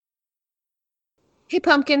Hey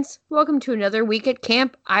pumpkins, welcome to another week at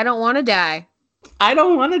camp. I don't want to die. I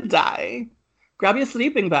don't want to die. Grab your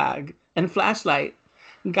sleeping bag and flashlight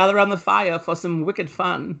and gather around the fire for some wicked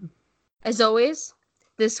fun. As always,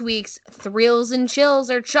 this week's thrills and chills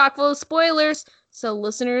are chock full of spoilers, so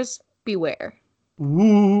listeners, beware.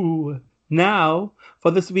 Woo! Now for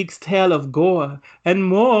this week's tale of gore and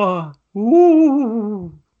more.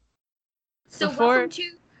 Woo! So welcome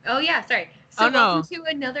to welcome to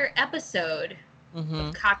another episode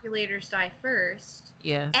of Copulators Die First.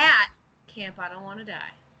 Yes. At Camp I Don't Want to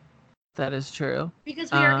Die. That is true.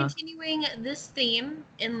 Because we are continuing this theme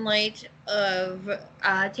in light of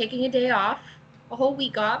taking a day off, a whole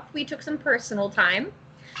week off. We took some personal time.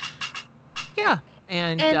 Yeah.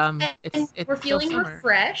 And we're feeling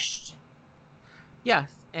refreshed.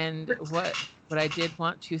 Yes. And what I did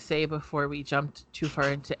want to say before we jumped too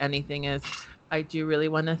far into anything is I do really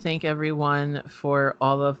want to thank everyone for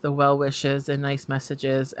all of the well wishes and nice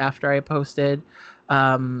messages after I posted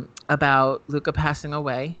about Luca passing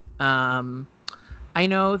away. I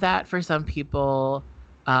know that for some people,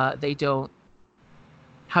 they don't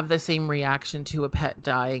have the same reaction to a pet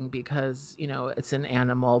dying because, it's an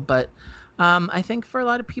animal. But I think for a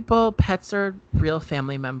lot of people, pets are real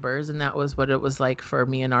family members. And that was what it was like for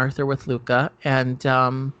me and Arthur with Luca. And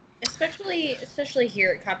especially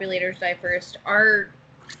here at Copulators Die First, our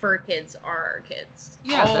fur kids are our kids.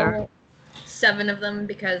 Yeah, all 7 of them,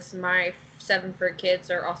 because my 7 fur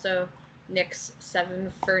kids are also Nick's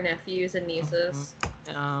 7 fur nephews and nieces.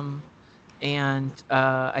 And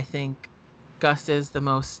I think Gus is the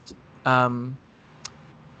most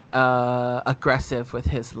aggressive with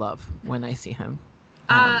his love when I see him.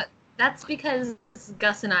 That's because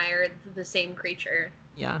Gus and I are the same creature.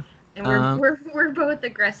 Yeah. And we're both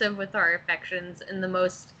aggressive with our affections in the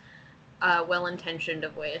most well-intentioned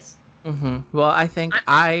of ways. Mm-hmm. Well, I think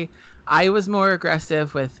I was more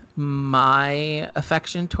aggressive with my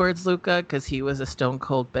affection towards Luca because he was a stone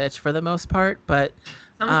cold bitch for the most part. But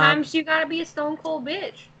sometimes you gotta be a stone cold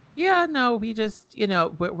bitch. Yeah, no, we just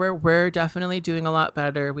we're definitely doing a lot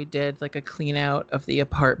better. We did like a clean out of the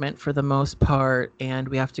apartment for the most part, and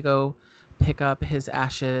we have to go pick up his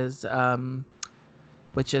ashes.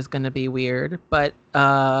 Which is going to be weird, but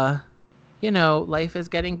life is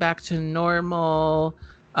getting back to normal.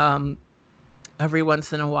 Every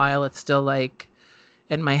once in a while, it's still like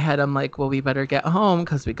in my head, I'm like, well, we better get home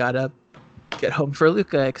because we gotta get home for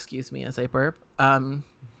Luca. Excuse me as I burp.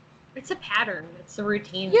 It's a pattern. It's a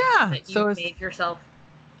routine. Yeah, that you've made yourself.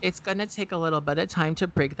 It's gonna take a little bit of time to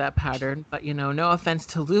break that pattern, but no offense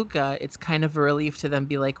to Luca, it's kind of a relief to them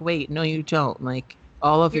be like, wait, no, you don't. Like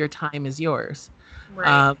all of your time is yours.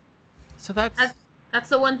 Right. So that's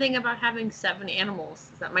the one thing about having 7 animals,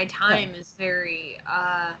 is that my time is very,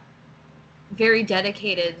 very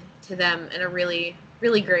dedicated to them in a really,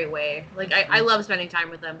 really great way. Like I love spending time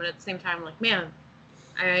with them, but at the same time, like, man,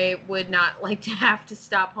 I would not like to have to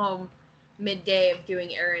stop home midday of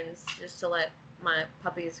doing errands just to let my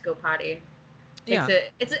puppies go potty. Yeah.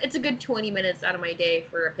 It's a good 20 minutes out of my day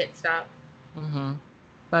for a pit stop. Mm-hmm.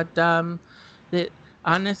 But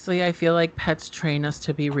honestly, I feel like pets train us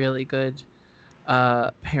to be really good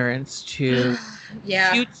parents to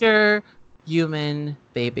future human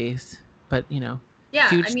babies. But, future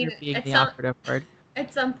being the operative word.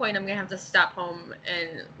 At some point, I'm going to have to stop home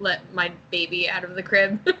and let my baby out of the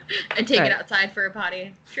crib and take it outside for a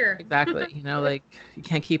potty. Sure. Exactly. Like, you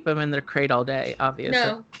can't keep them in their crate all day, obviously.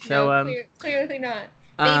 No, clearly not.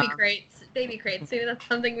 Baby crates. Maybe that's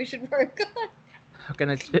something we should work on. I'm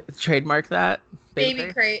gonna trademark that.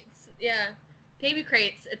 Baby crates, yeah. Baby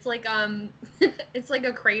crates. It's like it's like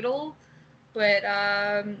a cradle, but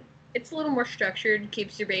it's a little more structured.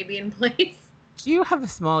 Keeps your baby in place. Do you have a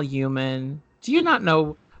small human? Do you not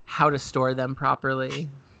know how to store them properly?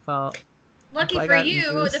 Well, lucky for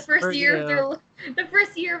you, the first year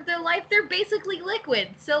of their life, they're basically liquid.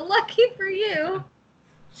 So lucky for you.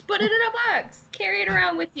 Just put it in a box. Carry it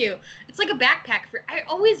around with you. It's like a backpack I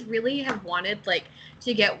always really have wanted to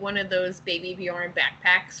get one of those Baby Bjorn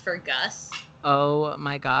backpacks for Gus. Oh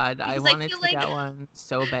my god, because I wanted to get one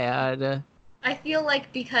so bad. I feel like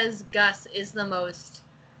because Gus is the most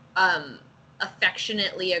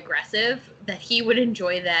affectionately aggressive, that he would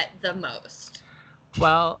enjoy that the most.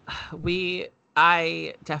 Well,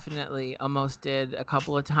 I definitely almost did a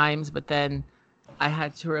couple of times, but then I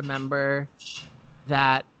had to remember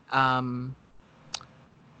that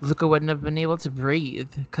Luca wouldn't have been able to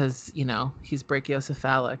breathe because, he's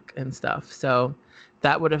brachiocephalic and stuff. So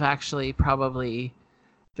that would have actually probably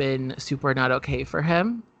been super not okay for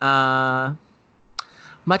him.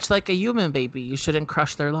 Much like a human baby, you shouldn't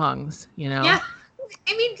crush their lungs, Yeah.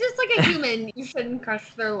 I mean, just like a human, you shouldn't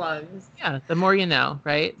crush their lungs. Yeah, the more you know,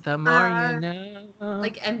 right? The more you know.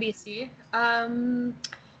 Like NBC.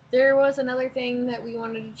 There was another thing that we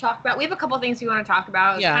wanted to talk about. We have a couple things we want to talk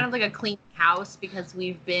about. It's kind of like a clean house because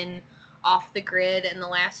we've been off the grid, and the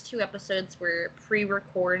last 2 episodes were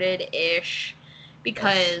pre-recorded-ish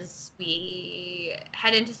because we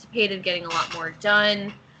had anticipated getting a lot more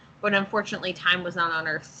done, but unfortunately time was not on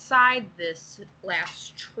our side this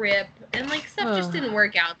last trip, and like stuff just didn't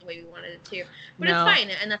work out the way we wanted it to. But it's fine,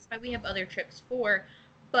 and that's why we have other trips for.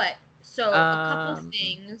 But so a couple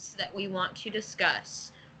things that we want to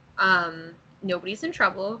discuss. Nobody's in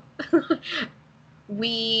trouble.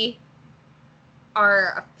 We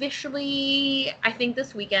are officially, I think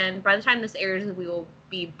this weekend, by the time this airs, we will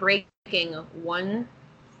be breaking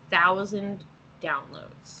 1,000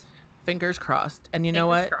 downloads. Fingers crossed. And you know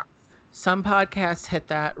what? Some podcasts hit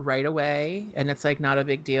that right away, and it's like not a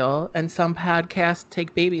big deal. And some podcasts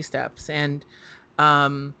take baby steps. And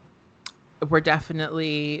we're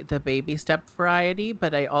definitely the baby step variety,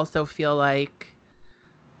 but I also feel like,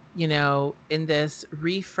 you know, in this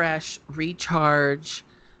refresh, recharge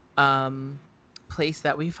place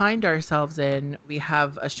that we find ourselves in, we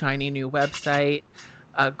have a shiny new website,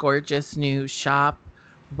 a gorgeous new shop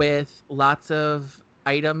with lots of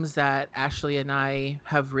items that Ashley and I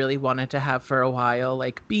have really wanted to have for a while,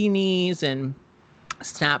 like beanies and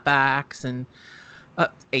snapbacks and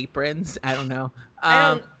aprons. I don't know.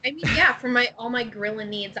 For all my grilling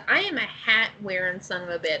needs, I am a hat wearing son of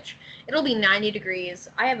a bitch. It'll be 90 degrees.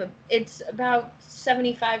 It's about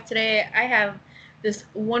 75 today. I have this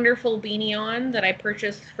wonderful beanie on that I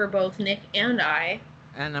purchased for both Nick and I.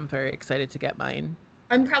 And I'm very excited to get mine.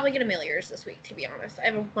 I'm probably gonna mail yours this week, to be honest. I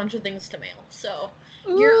have a bunch of things to mail, so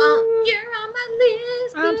you're on my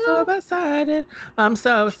list. I'm so excited. I'm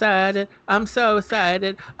so excited. I'm so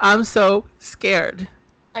excited. I'm so scared.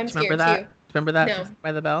 I'm scared remember that? too. Remember that? No.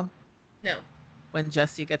 By the Bell? No. When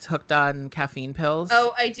Jesse gets hooked on caffeine pills.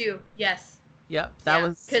 Oh, I do. Yes. Yep. That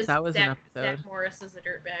was an episode. Zach Morris is a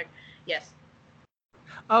dirtbag. Yes.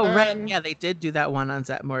 Oh, right. Yeah, they did do that one on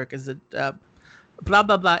Zach Morris. Is it blah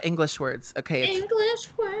blah blah English words? Okay. English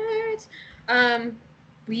words.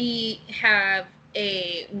 We have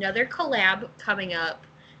another collab coming up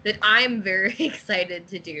that I'm very excited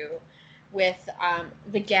to do with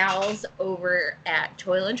the gals over at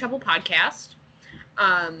Toil and Trouble Podcast.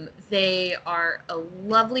 They are a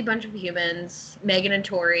lovely bunch of humans. Megan and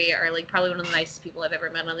Tori are like probably one of the nicest people I've ever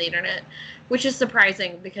met on the internet, which is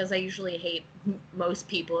surprising because I usually hate most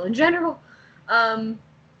people in general.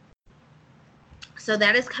 So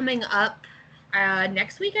that is coming up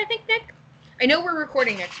next week, I think, Nick. I know we're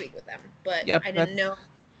recording next week with them, but I didn't know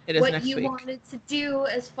what you wanted to do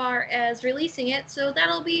as far as releasing it. So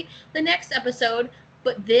that'll be the next episode.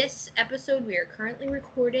 But this episode we are currently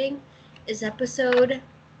recording is episode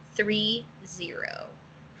 30.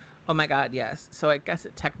 Oh my God, yes. So I guess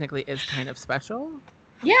it technically is kind of special.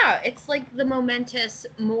 Yeah, it's like the momentous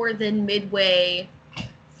more than midway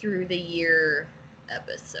through the year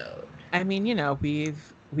episode. I mean, you know,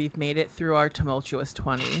 we've made it through our tumultuous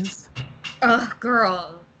 20s. Ugh,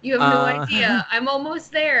 girl, you have no idea. I'm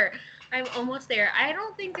almost there. I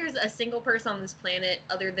don't think there's a single person on this planet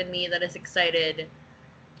other than me that is excited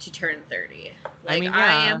to turn 30. Like,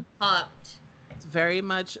 I am pumped. It's very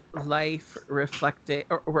much life reflecting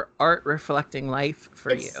or art reflecting life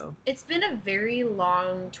for you. It's been a very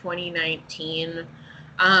long 2019.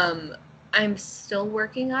 I'm still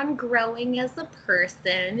working on growing as a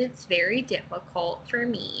person. It's very difficult for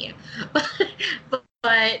me.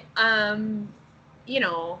 But you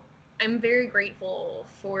know, I'm very grateful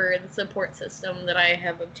for the support system that I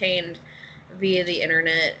have obtained via the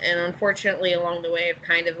internet. And unfortunately, along the way, I've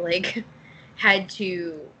kind of like had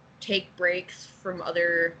to take breaks from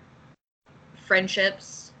other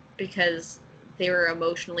friendships because they were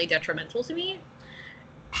emotionally detrimental to me.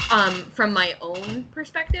 From my own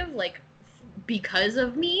perspective, like, because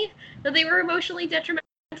of me, that they were emotionally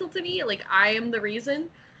detrimental to me. Like, I am the reason.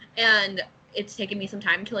 And it's taken me some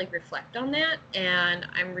time to like reflect on that, and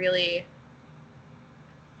I'm really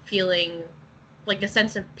feeling like a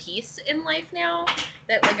sense of peace in life now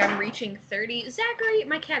that like I'm reaching 30. Zachary,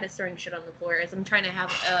 my cat, is throwing shit on the floor as I'm trying to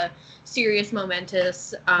have a serious,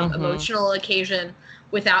 momentous, emotional occasion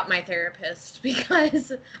without my therapist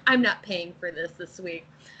because I'm not paying for this week.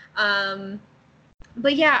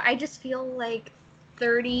 But yeah, I just feel like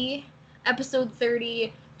 30, episode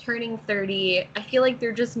 30, turning 30, I feel like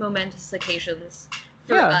they're just momentous occasions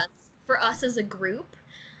for us as a group,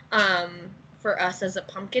 for us as a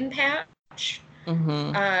pumpkin patch,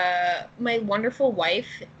 Mm-hmm. My wonderful wife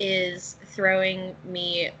is throwing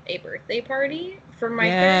me a birthday party for my 30th.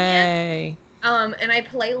 Yay. And I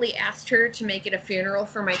politely asked her to make it a funeral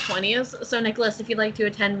for my 20th. So, Nicholas, if you'd like to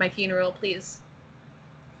attend my funeral, please.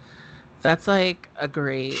 That's like a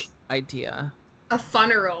great idea. A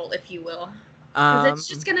funeral, if you will. Because it's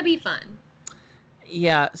just going to be fun.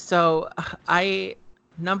 Yeah. So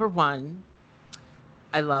number one,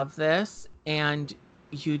 I love this, and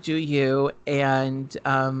you do you, and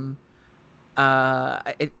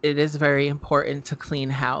it is very important to clean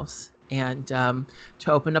house and to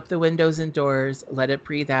open up the windows and doors, let it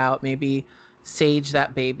breathe out, maybe sage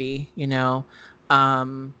that baby, you know. I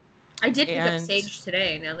did pick up sage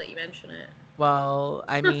today, now that you mention it. Well,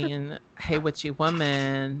 I mean, hey, witchy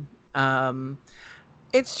woman.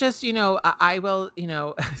 It's just, you know, I will, you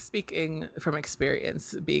know, speaking from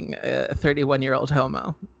experience, being a 31-year-old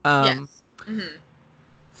homo. Yes. Mm-hmm.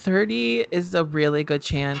 30 is a really good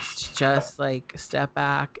chance to just like step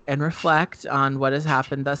back and reflect on what has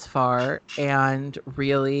happened thus far and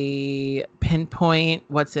really pinpoint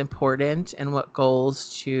what's important and what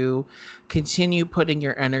goals to continue putting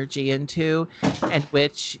your energy into and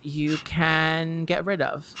which you can get rid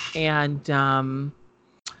of. And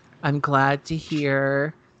I'm glad to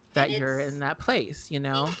hear that you're in that place, you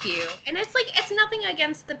know? Thank you. And it's like, it's nothing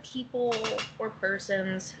against the people or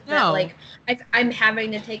persons that No. like I'm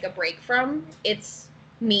having to take a break from. It's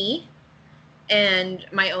me and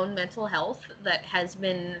my own mental health that has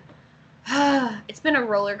been, it's been a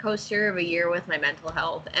roller coaster of a year with my mental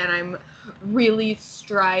health. And I'm really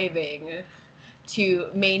striving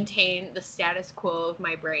to maintain the status quo of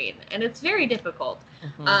my brain. And it's very difficult.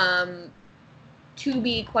 Mhm. To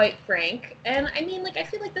be quite frank. And I mean, like, I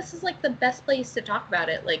feel like this is like the best place to talk about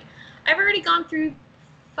it. Like, I've already gone through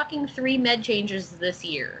fucking 3 med changes this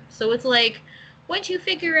year. So it's like, once you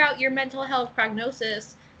figure out your mental health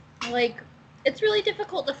prognosis, like, it's really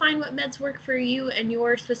difficult to find what meds work for you and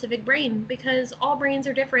your specific brain because all brains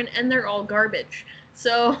are different and they're all garbage.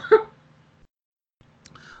 So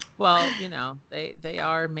Well, you know, they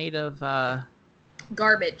are made of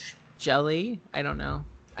garbage. jelly. I don't know.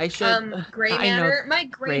 I should. Gray matter. My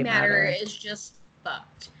gray matter is just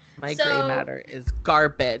fucked. My gray matter is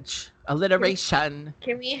garbage. Alliteration.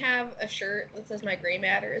 Can we have a shirt that says my gray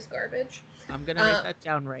matter is garbage? I'm gonna write that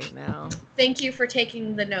down right now. Thank you for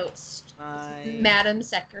taking the notes, Madam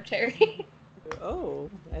Secretary. Oh,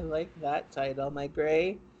 I like that title. My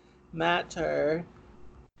gray matter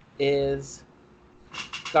is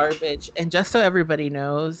garbage. And just so everybody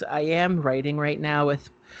knows, I am writing right now with,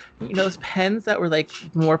 you know, those pens that were like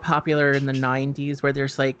more popular in the 90s where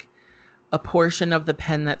there's like a portion of the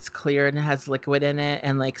pen that's clear and it has liquid in it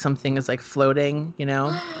and like something is like floating, you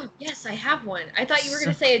know? Yes, I have one. I thought you were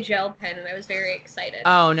going to say a gel pen and I was very excited.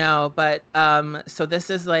 Oh no, but so this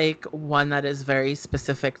is like one that is very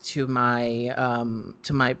specific to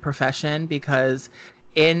my profession because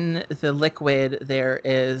in the liquid there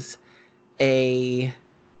is a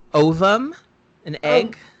ovum, an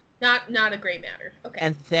egg. Not a gray matter. Okay.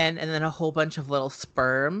 And then a whole bunch of little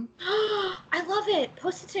sperm. I love it.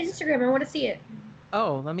 Post it to Instagram. I want to see it.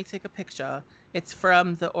 Oh, let me take a picture. It's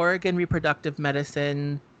from the Oregon Reproductive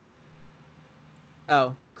Medicine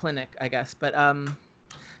clinic, I guess. But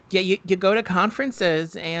yeah, you go to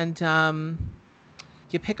conferences and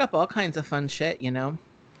you pick up all kinds of fun shit, you know.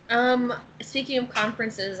 Speaking of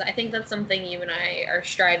conferences, I think that's something you and I are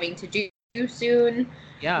striving to do soon.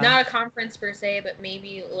 Yeah. Not a conference per se, but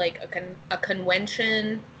maybe like a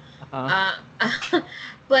convention.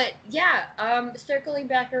 But yeah, circling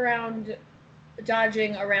back around,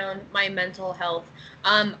 dodging around my mental health.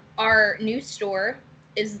 Our new store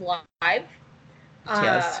is live.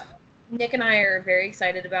 Yes. Nick and I are very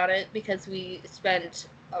excited about it because we spent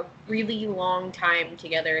a really long time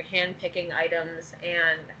together hand-picking items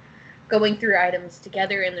and going through items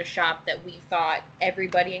together in the shop that we thought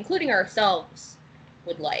everybody, including ourselves,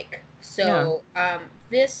 would like. So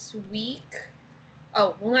this week,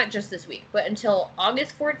 not just this week, but until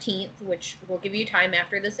August 14th, which will give you time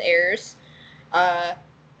after this airs,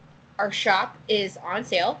 our shop is on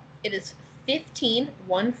sale. It is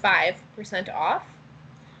 15% off.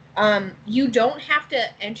 You don't have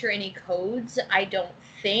to enter any codes, I don't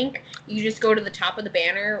think. You just go to the top of the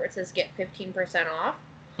banner where it says get 15% off.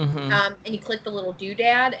 Mm-hmm. And you click the little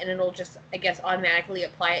doodad, and it'll just, I guess, automatically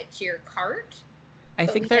apply it to your cart. I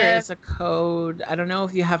think there is a code. I don't know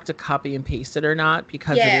if you have to copy and paste it or not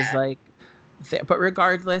because it is like, but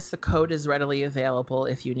regardless, the code is readily available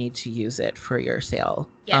if you need to use it for your sale.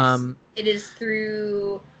 Yes, it is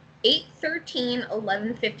through 8/13,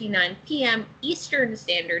 11:59 p.m. Eastern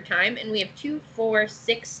Standard Time, and we have 2, 4,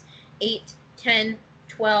 6, 8, 10,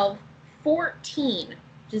 12, 14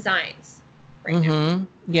 designs right now.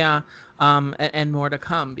 Mm-hmm. Yeah. And more to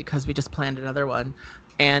come because we just planned another one.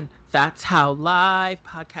 And that's how live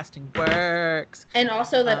podcasting works. And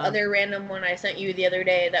also that other random one I sent you the other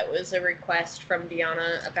day that was a request from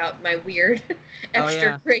Deanna about my weird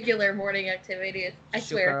extracurricular morning activities. I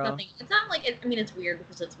swear, girl. nothing. It's not like I mean, it's weird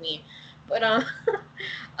because it's me, but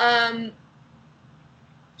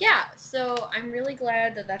yeah. So I'm really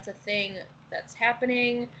glad that that's a thing that's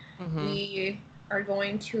happening. Mm-hmm. We are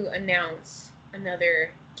going to announce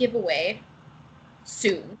another giveaway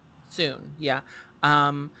soon. Yeah.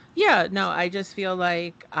 No, I just feel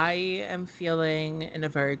like I am feeling in a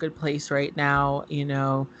very good place right now, you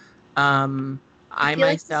know. I feel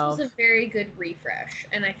myself like this was a very good refresh,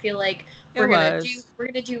 and I feel like It we're gonna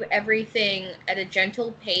was. do everything at a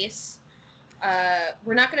gentle pace.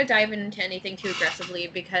 We're not gonna dive into anything too aggressively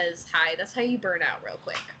because that's how you burn out real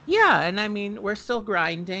quick. Yeah, and I mean, we're still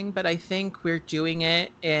grinding, but I think we're doing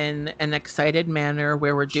it in an excited manner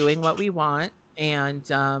where we're doing what we want and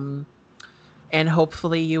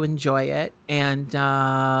hopefully you enjoy it and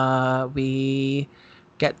we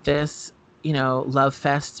get this, you know, love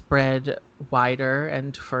fest spread wider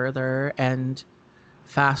and further and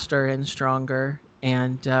faster and stronger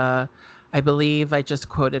and I believe I just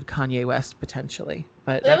quoted Kanye West potentially,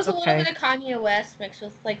 but There that's was a okay. little bit of Kanye West mixed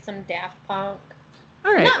with like some Daft Punk.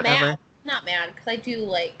 All right, Not whatever. not mad because I do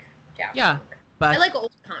like Daft Yeah, Punk. but I like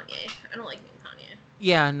old Kanye. I don't like new Kanye.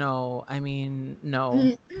 yeah, no, I mean,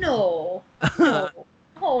 no. No.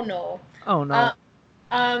 Oh no. Oh no.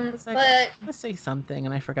 But Let's say something,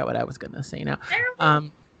 and I forgot what I was gonna say now. I don't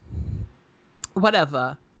know.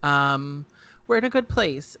 Whatever. We're in a good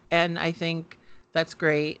place, and I think that's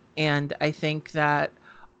great. And I think that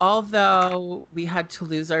although we had to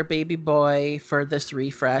lose our baby boy for this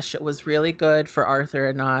refresh, it was really good for Arthur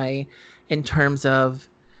and I in terms of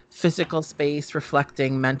physical space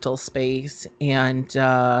reflecting mental space and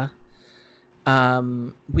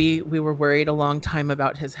we were worried a long time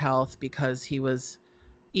about his health because he was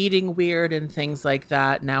eating weird and things like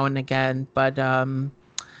that now and again, but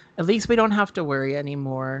at least we don't have to worry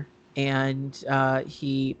anymore. And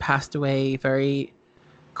he passed away very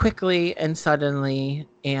quickly and suddenly,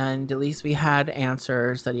 and at least we had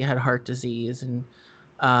answers that he had heart disease, and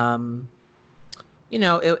you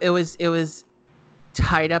know, it was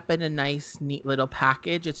tied up in a nice, neat little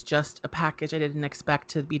package. It's just a package I didn't expect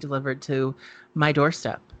to be delivered to my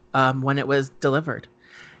doorstep when it was delivered.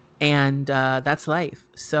 And that's life.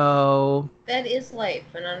 So That is life,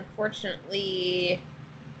 and unfortunately,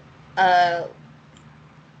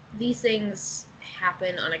 these things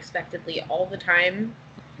happen unexpectedly all the time.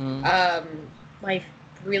 My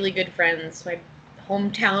really good friends, my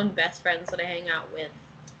hometown best friends that I hang out with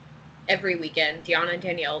every weekend, Deanna and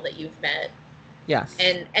Danielle, that you've met, yes,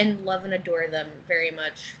 and love and adore them very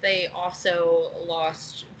much. They also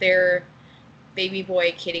lost their baby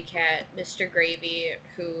boy kitty cat, Mr. Gravy,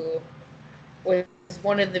 who was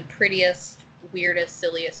one of the prettiest, weirdest,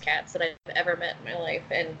 silliest cats that I've ever met in my life.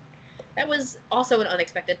 And that was also an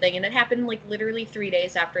unexpected thing, and it happened like literally 3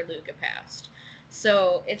 days after Luca passed.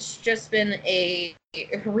 So it's just been a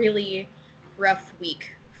really rough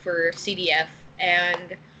week for CDF.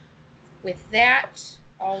 And with that,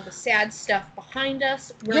 all the sad stuff behind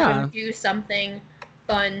us, we're going to do something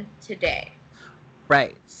fun today.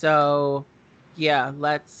 Right. So, yeah,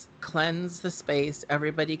 let's cleanse the space.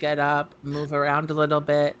 Everybody get up, move around a little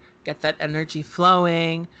bit, get that energy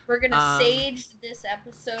flowing. We're going to sage this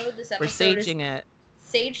episode. We're saging it.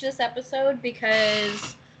 Sage this episode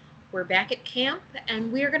because we're back at camp,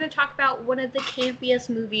 and we're going to talk about one of the campiest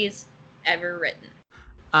movies ever written.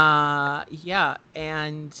 Yeah,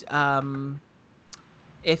 and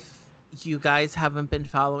if you guys haven't been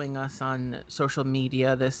following us on social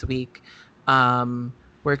media this week,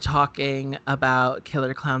 we're talking about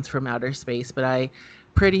Killer Clowns from Outer Space, but I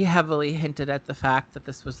pretty heavily hinted at the fact that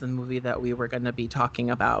this was the movie that we were going to be talking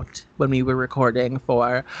about when we were recording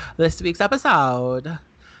for this week's episode.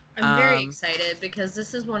 I'm very excited because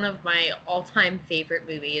this is one of my all-time favorite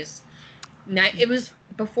movies. It was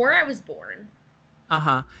before I was born.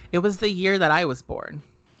 It was the year that I was born.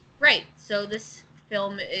 Right. So this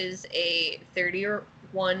film is a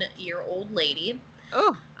 31-year-old lady.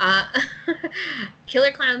 Oh.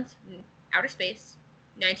 Killer Clowns Outer Space,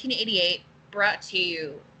 1988, brought to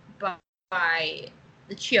you by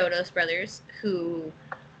the Chiodos brothers, who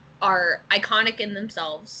are iconic in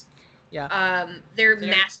themselves. Yeah. They're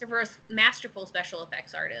masterful special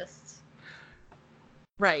effects artists.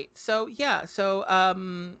 Right. So, yeah. So,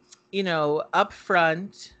 you know, up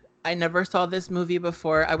front, I never saw this movie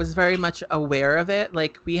before. I was very much aware of it.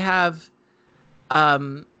 Like, we have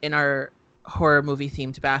in our horror movie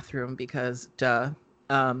themed bathroom because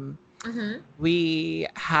we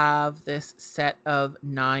have this set of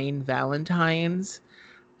 9 Valentines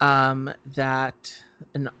that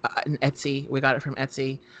an Etsy, we got it from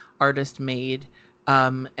Etsy, artist made,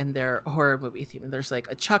 and they're horror movie themed. There's like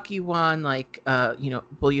a Chucky one, like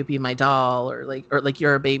will you be my doll, or like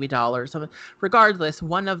you're a baby doll or something. Regardless,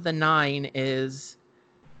 one of the 9 is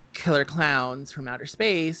killer clowns from outer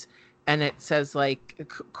space, and it says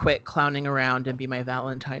like quit clowning around and be my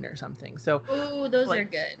Valentine or something. So oh, those are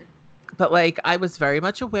good. But like I was very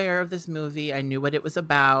much aware of this movie. I knew what it was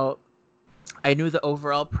about. I knew the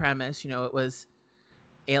overall premise. It was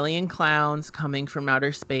alien clowns coming from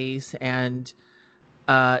outer space and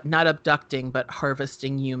not abducting, but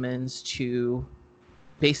harvesting humans to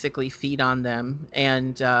basically feed on them.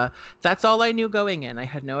 And that's all I knew going in. I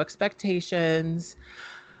had no expectations.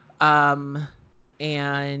 And,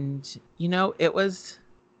 it was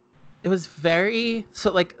very,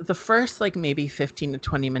 so like the first like maybe 15 to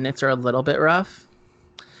 20 minutes are a little bit rough.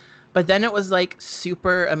 But then it was like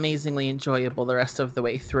super amazingly enjoyable the rest of the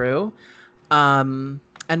way through. And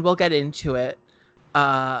we'll get into it.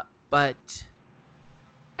 But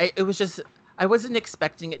it was just, I wasn't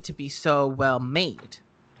expecting it to be so well made.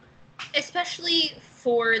 Especially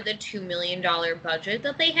for the $2 million budget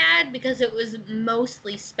that they had, because it was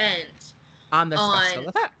mostly spent on the special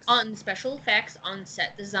effects. On special effects, on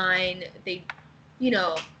set design. They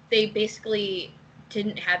basically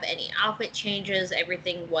didn't have any outfit changes.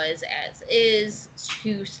 Everything was as is.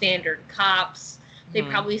 2 standard cops. They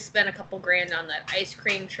probably spent a couple grand on that ice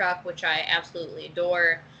cream truck, which I absolutely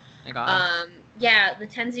adore. My God. Yeah, the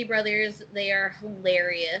Tenzi brothers, they are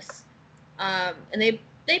hilarious. And they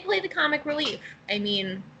play the comic relief. I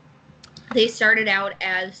mean, they started out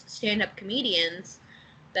as stand-up comedians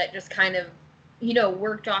that just kind of,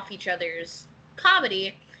 worked off each other's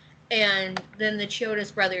comedy. And then the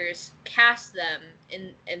Chiodos brothers cast them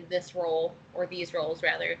in this role, or these roles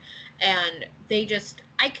rather, and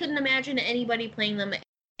I couldn't imagine anybody playing them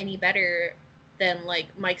any better than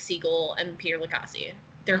like Mike Siegel and Peter Licassi.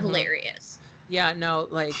 They're hilarious. Yeah, no,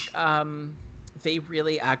 like they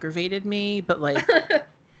really aggravated me, but like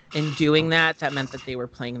in doing that meant that they were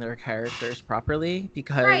playing their characters properly,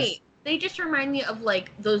 because right. They just remind me of like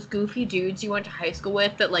those goofy dudes you went to high school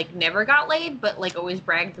with that like never got laid, but like always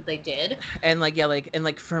bragged that they did. And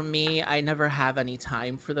like for me, I never have any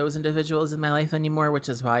time for those individuals in my life anymore, which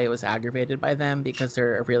is why I was aggravated by them, because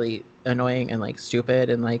they're really annoying and like stupid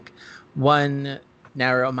and like one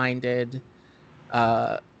narrow-minded,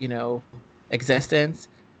 existence.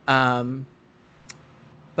 But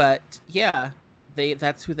yeah,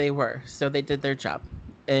 that's who they were. So they did their job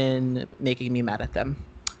in making me mad at them.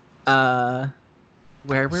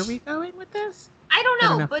 Where were we going with this? I don't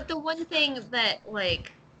know. But the one thing that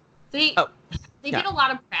like they did a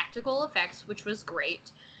lot of practical effects, which was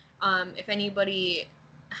great. If anybody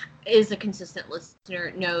is a consistent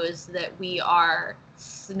listener, knows that we are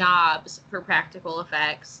snobs for practical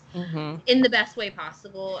effects in the best way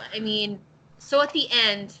possible. I mean, so at the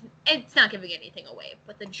end, it's not giving anything away,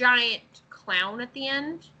 but the giant clown at the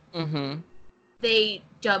end, they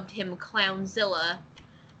dubbed him Clownzilla.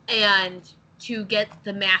 And to get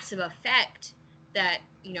the massive effect that,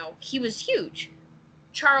 he was huge.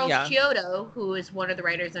 Charles Chiodo, who is one of the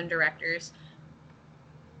writers and directors,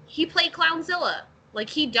 he played Clownzilla. Like,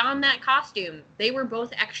 he donned that costume. They were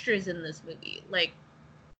both extras in this movie. Like,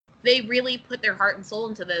 they really put their heart and soul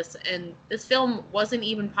into this. And this film wasn't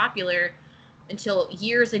even popular until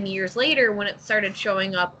years and years later when it started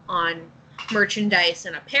showing up on merchandise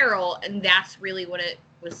and apparel. And that's really when it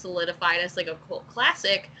was solidified as like a cult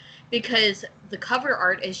classic, because the cover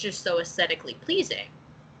art is just so aesthetically pleasing.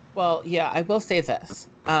 Well, yeah, I will say this.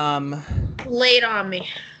 Lay it on me.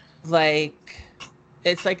 Like,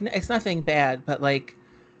 it's nothing bad, but like,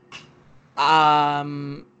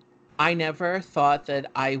 I never thought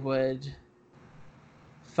that I would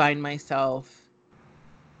find myself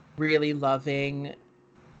really loving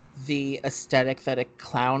the aesthetic that a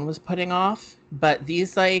clown was putting off. But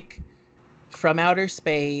these like from outer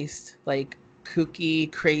space, like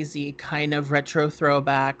kooky, crazy kind of retro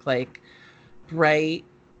throwback, like bright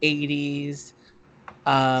 80s,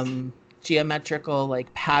 geometrical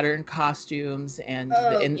like pattern costumes and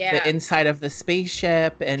the inside of the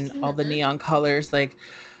spaceship and all the neon colors. Like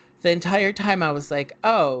the entire time I was like,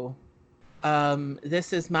 oh,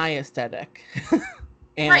 this is my aesthetic.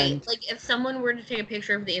 And, right. Like if someone were to take a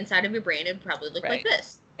picture of the inside of your brain, it'd probably look like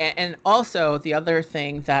this. And also the other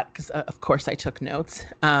thing that, because of course I took notes,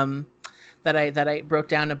 that I wrote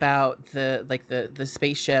down about the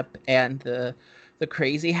spaceship and the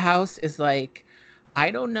crazy house is like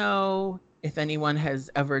I don't know if anyone has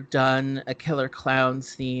ever done a Killer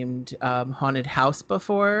Clowns themed haunted house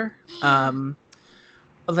before. Or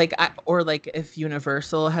like if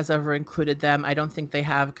Universal has ever included them. I don't think they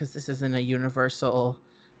have because this isn't a Universal.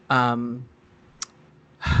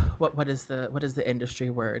 What is the industry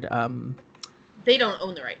word? They don't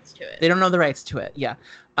own the rights to it. They don't know the rights to it. Yeah.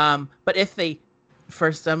 But if they,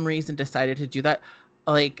 for some reason, decided to do that,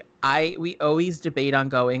 like we always debate on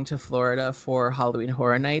going to Florida for Halloween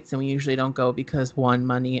Horror Nights, and we usually don't go because one,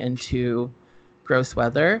 money, and two, gross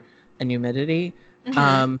weather and humidity.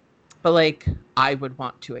 Mhm. But like I would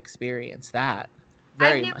want to experience that.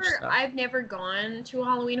 Very much so. I've never gone to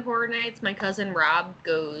Halloween Horror Nights. My cousin Rob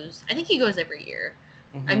goes. I think he goes every year.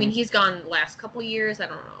 I mean, he's gone the last couple years. I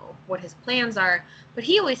don't know what his plans are, but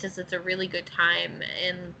he always says it's a really good time,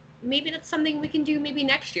 and maybe that's something we can do maybe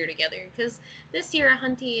next year together. Because this year,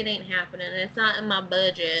 Hunty, it ain't happening. It's not in my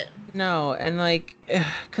budget. No, and like,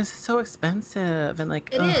 because it's so expensive, and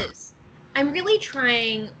like It is. I'm really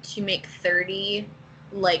trying to make 30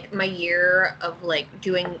 like my year of like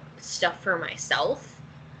doing stuff for myself.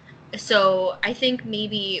 So I think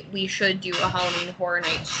maybe we should do a Halloween Horror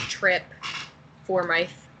Nights trip for my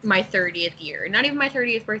 30th year. Not even my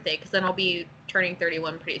 30th birthday, because then I'll be turning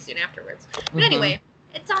 31 pretty soon afterwards. But anyway,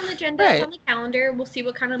 it's on the agenda. Right. It's on the calendar. We'll see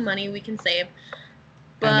what kind of money we can save.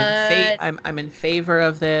 But I'm in favor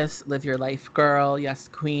of this. Live your life, girl. Yes,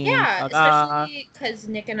 queen. yeah, Ta-da. especially because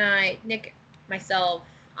Nick, myself,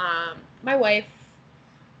 my wife.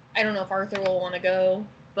 I don't know if Arthur will want to go,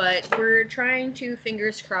 but we're trying to,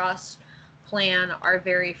 fingers crossed, plan our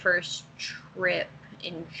very first trip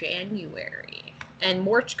in January. And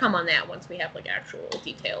more to come on that once we have like actual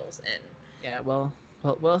details. And Yeah, well,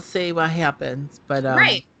 we'll see what happens. But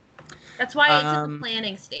right, that's why it's in the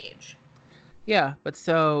planning stage. Yeah, but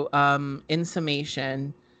so in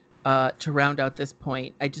summation, to round out this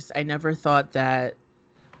point, I never thought that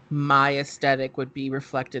my aesthetic would be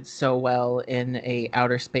reflected so well in a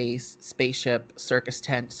outer space spaceship circus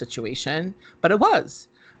tent situation, but it was.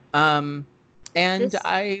 And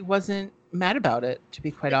I wasn't mad about it, to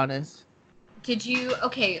be quite honest.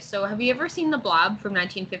 Okay, so have you ever seen The Blob from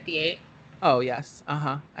 1958? Oh yes,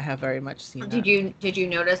 I have very much seen that. Did you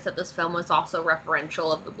notice that this film was also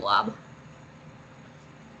referential of The Blob?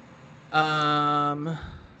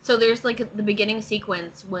 So there's like the beginning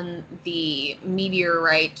sequence when the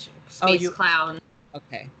meteorite space clown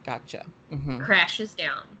Okay, gotcha. crashes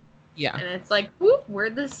down. Yeah. And it's like, whoop,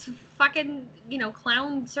 where'd this fucking,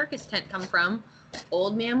 clown circus tent come from?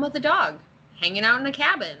 Old man with a dog hanging out in a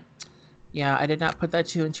cabin. Yeah, I did not put that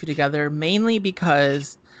two and two together, mainly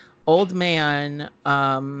because old man,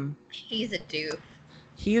 he's a doof.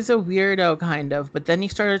 He's a weirdo kind of, but then he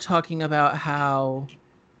started talking about how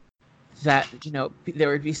that, there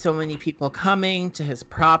would be so many people coming to his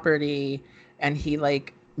property, and he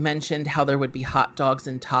like mentioned how there would be hot dogs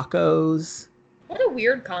and tacos. What a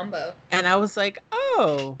weird combo. And I was like,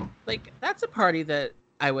 oh, like that's a party that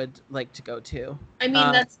I would like to go to. I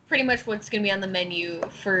mean, that's pretty much what's going to be on the menu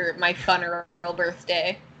for my funeral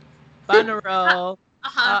birthday. Funeral.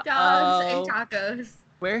 Hot dogs and tacos.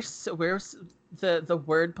 Where's the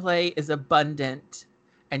wordplay is abundant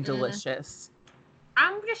and delicious.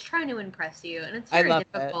 I'm just trying to impress you, and it's very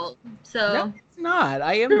difficult. So no, it's not.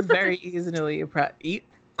 I am very easily impressed.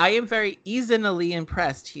 I am very easily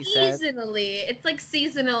impressed. He said. Easily, it's like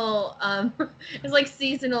seasonal. It's like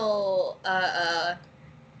seasonal.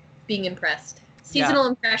 Being impressed. Seasonal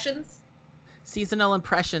impressions. Seasonal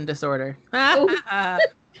impression disorder. Oh.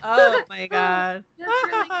 Oh my god. That's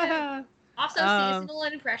really good. Also, seasonal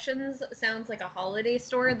impressions sounds like a holiday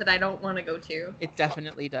store that I don't want to go to. It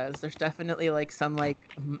definitely does. There's definitely like some like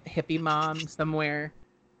hippie mom somewhere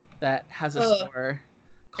that has a store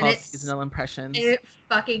called Seasonal Impressions. And it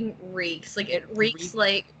fucking reeks. Like it reeks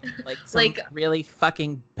like some really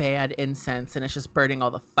fucking bad incense, and it's just burning all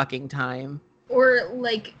the fucking time. Or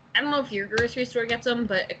like, I don't know if your grocery store gets them,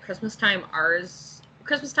 but at Christmas time,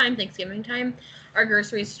 Thanksgiving time, our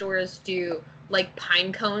grocery stores do like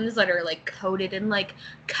pine cones that are like coated in like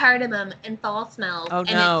cardamom and fall smells. Oh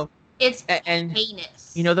no. It's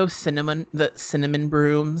heinous. You know those cinnamon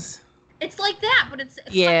brooms? It's like that, but it's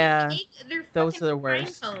yeah. They're those are the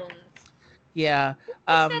worst. Pine cones. Yeah.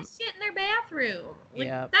 What's that shit in their bathroom? Like,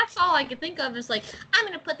 yeah. That's all I could think of is like, I'm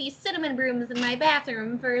gonna put these cinnamon brooms in my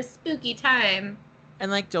bathroom for a spooky time. And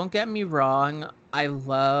like, don't get me wrong, I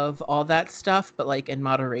love all that stuff, but like in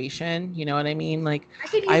moderation, you know what I mean? Like, I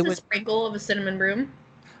could use a sprinkle of a cinnamon broom.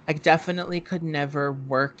 I definitely could never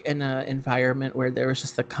work in an environment where there was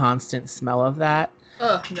just a constant smell of that.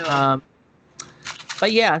 Oh no.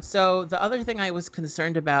 But yeah, so the other thing I was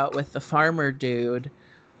concerned about with the farmer dude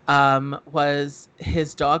was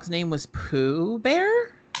his dog's name was Pooh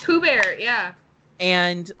Bear. Pooh Bear, yeah.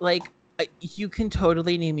 And like, you can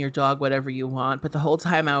totally name your dog whatever you want, but the whole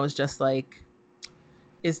time I was just like,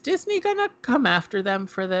 is Disney gonna come after them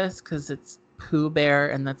for this? Because it's Pooh Bear,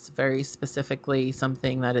 and that's very specifically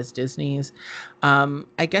something that is Disney's.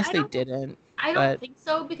 I guess they didn't. I don't think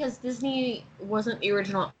so, because Disney wasn't the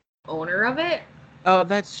original owner of it. Oh,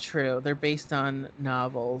 that's true. They're based on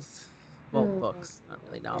novels. Well, books, not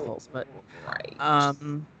really novels, but right.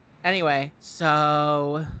 Anyway,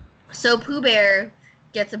 so Pooh Bear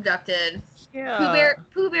gets abducted. Yeah.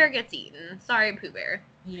 Pooh Bear gets eaten. Sorry, Pooh Bear.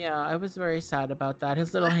 Yeah, I was very sad about that.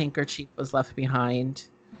 His little handkerchief was left behind.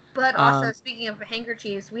 But also, speaking of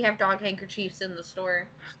handkerchiefs, we have dog handkerchiefs in the store.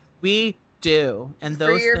 We do, and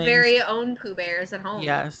those for your things, very own Pooh Bears at home.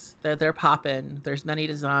 Yes, they're popping. There's many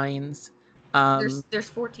designs. There's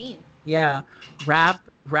 14. Yeah, wrap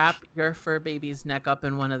your fur baby's neck up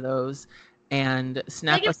in one of those, and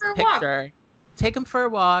snap us a picture. Take them for a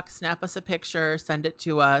walk. Snap us a picture. Send it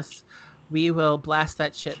to us. We will blast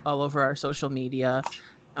that shit all over our social media.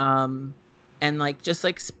 And like, just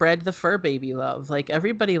like spread the fur baby love. Like,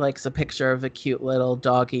 everybody likes a picture of a cute little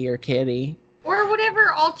doggy or kitty. Or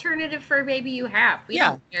whatever alternative fur baby you have. We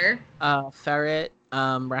don't care. Ferret,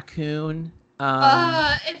 raccoon.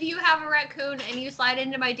 If you have a raccoon and you slide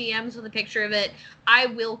into my DMs with a picture of it, I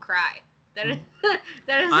will cry. That is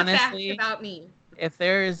honestly, a fact about me. If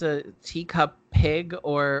there is a teacup pig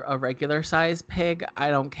or a regular size pig,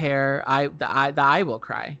 I don't care. I will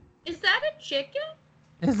cry. Is that a chicken?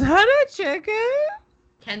 Is that a chicken?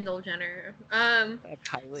 Kendall Jenner.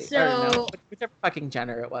 Kylie. So, I don't know. Whichever fucking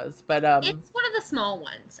Jenner it was. But it's one of the small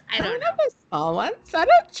ones. I don't know. The small one? Is that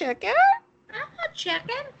a chicken? Not a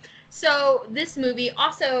chicken. So this movie,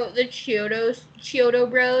 also the Chiodo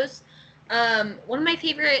Bros, one of my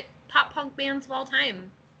favorite pop punk bands of all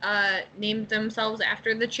time, named themselves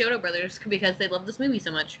after the Chiodo Brothers because they love this movie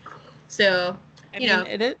so much. So, I mean,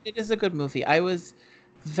 it is a good movie. I was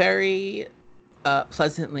very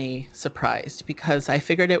pleasantly surprised because I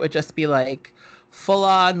figured it would just be like full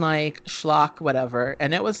on like schlock whatever,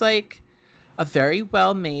 and it was like a very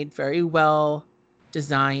well made, very well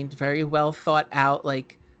designed, very well thought out.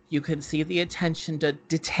 Like, you can see the attention to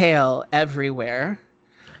detail everywhere.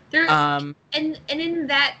 And in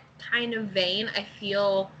that kind of vein, I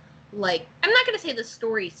feel like, I'm not going to say the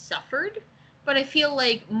story suffered, but I feel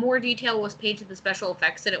like more detail was paid to the special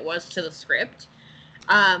effects than it was to the script.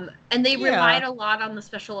 And they relied a lot on the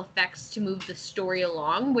special effects to move the story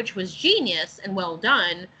along, which was genius and well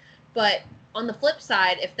done. But on the flip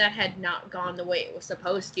side, if that had not gone the way it was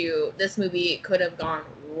supposed to, this movie could have gone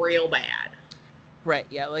real bad. Right,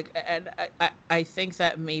 yeah, like, and I think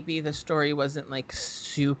that maybe the story wasn't like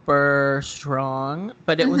super strong,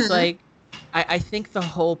 but it was like, I think the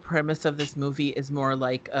whole premise of this movie is more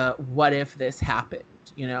like, what if this happened,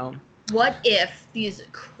 you know? What if these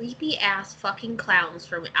creepy ass fucking clowns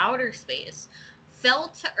from outer space fell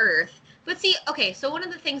to Earth? But see, okay, so one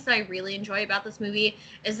of the things that I really enjoy about this movie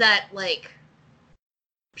is that, like,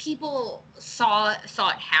 people saw it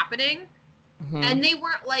happening, and they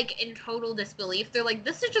weren't, like, in total disbelief. They're like,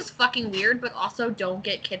 this is just fucking weird, but also don't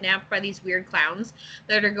get kidnapped by these weird clowns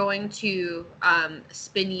that are going to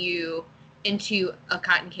spin you into a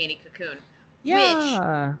cotton candy cocoon.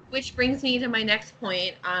 Yeah. Which brings me to my next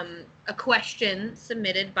point. A question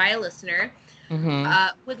submitted by a listener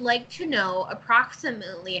would like to know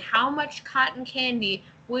approximately how much cotton candy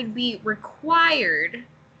would be required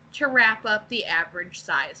to wrap up the average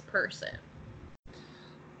size person.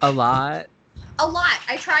 A lot.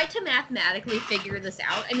 I tried to mathematically figure this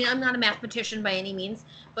out. I mean, I'm not a mathematician by any means,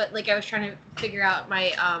 but like I was trying to figure out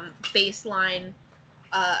my baseline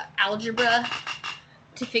algebra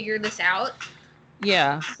to figure this out.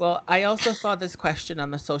 Yeah, well, I also saw this question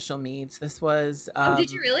on the social medias. This was... oh,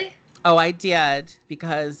 did you really? Oh, I did,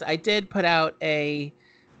 because I did put out a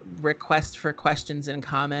request for questions and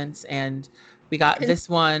comments, and we got this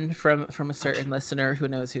one from a certain listener who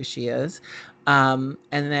knows who she is. And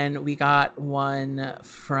then we got one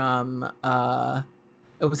from...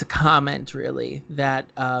 it was a comment, really, that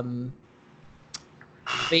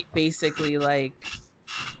basically, like...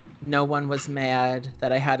 no one was mad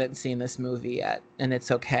that I hadn't seen this movie yet, and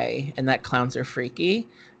it's okay, and that clowns are freaky.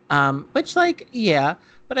 Which, like, yeah,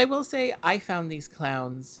 but I will say I found these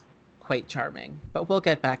clowns quite charming, but we'll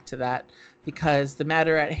get back to that, because the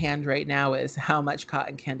matter at hand right now is how much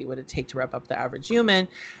cotton candy would it take to wrap up the average human,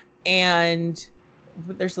 and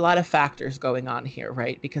there's a lot of factors going on here,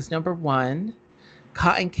 right? Because number one,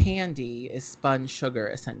 cotton candy is spun sugar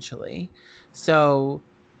essentially. So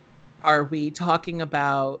are we talking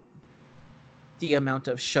about the amount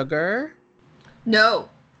of sugar? No.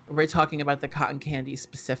 We're talking about the cotton candy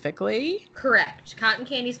specifically. Correct. Cotton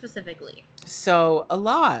candy specifically. So a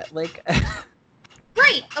lot, like.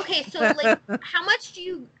 Right. Okay. So like, how much do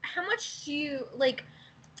you like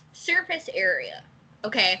surface area?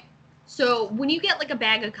 Okay. So when you get like a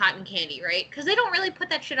bag of cotton candy, right? Because they don't really put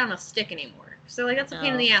that shit on a stick anymore. So like that's a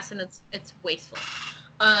pain in the ass and it's wasteful.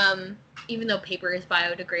 Even though paper is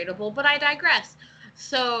biodegradable, but I digress.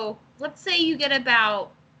 So let's say you get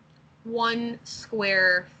about 1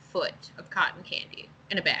 square foot of cotton candy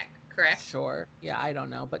in a bag, correct? Sure. Yeah, I don't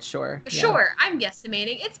know, but sure. Yeah. Sure, I'm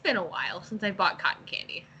guesstimating. It's been a while since I bought cotton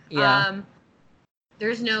candy. Yeah.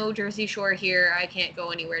 There's no Jersey Shore here. I can't go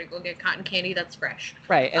anywhere to go get cotton candy that's fresh.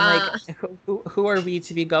 Right. And like, who are we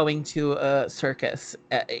to be going to a circus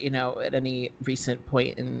at any recent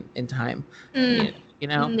point in time? You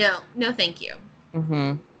know? No, thank you.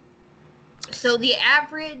 Mm-hmm. So the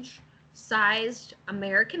average sized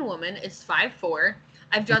American woman is 5'4".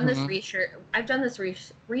 I've done this research. I've done this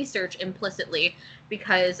research implicitly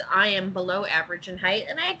because I am below average in height,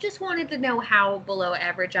 and I just wanted to know how below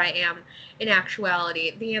average I am in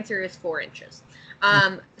actuality. The answer is 4 inches.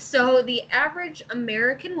 So the average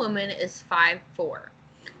American woman is 5'4".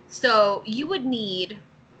 So you would need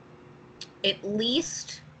at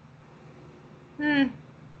least, I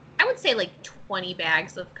would say like 20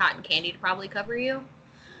 bags of cotton candy to probably cover you.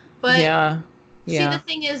 But yeah. See, the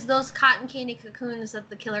thing is, those cotton candy cocoons that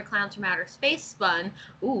the killer clowns from outer space spun.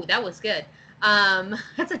 Ooh, that was good.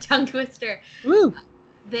 That's a tongue twister. Woo.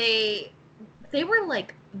 They were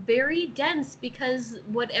like very dense because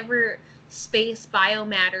whatever space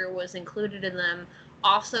biomatter was included in them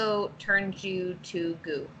also turned you to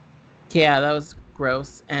goo. Yeah, that was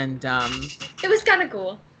gross, and it was kind of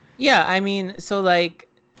cool. Yeah, I mean, so like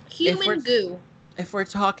human goo. If we're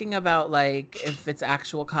talking about like if it's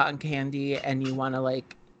actual cotton candy and you want to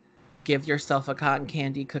like give yourself a cotton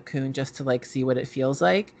candy cocoon just to like see what it feels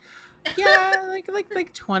like, yeah,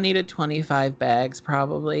 like 20 to 25 bags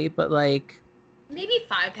probably, but like maybe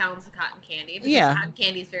 5 pounds of cotton candy because cotton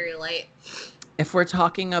candy is very light. If we're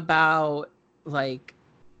talking about like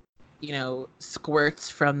squirts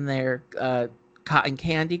from their cotton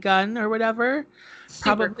candy gun or whatever,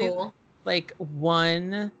 super probably cool. Like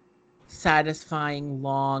one satisfying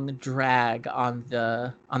long drag on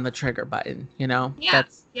the trigger button,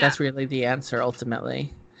 that's really the answer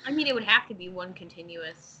ultimately. I mean, it would have to be one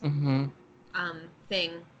continuous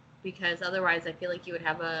thing, because otherwise I feel like you would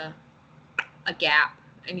have a gap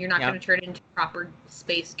and you're not going to turn it into proper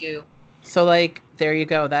space goo. So like there you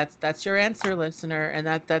go, that's your answer, listener, and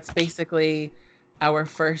that's basically our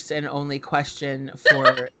first and only question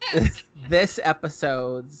for this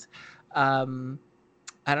episode's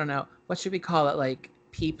I don't know. What should we call it? Like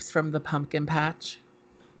peeps from the pumpkin patch?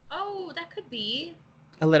 Oh, that could be.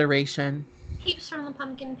 Alliteration. Peeps from the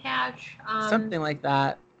pumpkin patch. Something like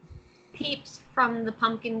that. Peeps from the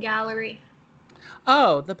pumpkin gallery.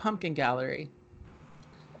 Oh, the pumpkin gallery.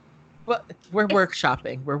 Well, we're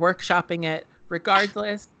workshopping. We're workshopping it.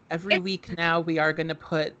 Regardless, every week now we are going to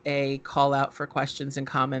put a call out for questions and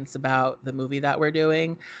comments about the movie that we're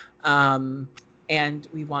doing. And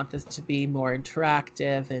we want this to be more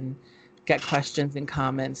interactive and get questions and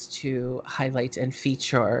comments to highlight and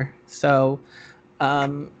feature. So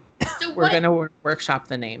we're going to workshop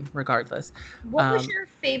the name regardless. What was your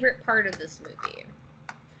favorite part of this movie?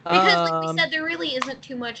 Because like we said, there really isn't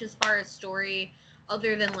too much as far as story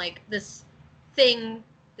other than like this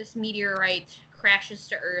meteorite crashes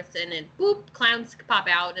to Earth and then boop, clowns pop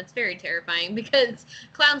out. It's very terrifying because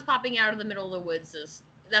clowns popping out of the middle of the woods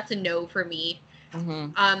that's a no for me.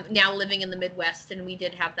 Now living in the Midwest, and we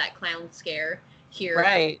did have that clown scare here.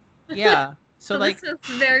 Right. Yeah. So like this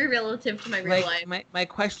is very relative to my real life. My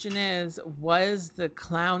question is, was the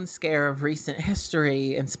clown scare of recent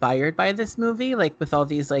history inspired by this movie, like with all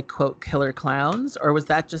these like quote killer clowns, or was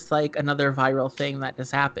that just like another viral thing that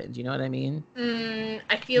just happened? You know what I mean?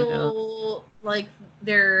 I feel like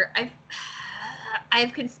I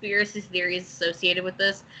have conspiracy theories associated with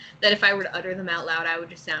this that if I were to utter them out loud, I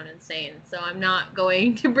would just sound insane. So I'm not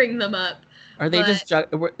going to bring them up. Are they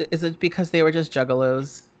is it because they were just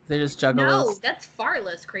juggalos? They're just juggalos? No, that's far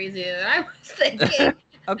less crazy than I was thinking.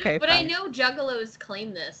 Okay, but fine. I know juggalos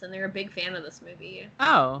claim this, and they're a big fan of this movie.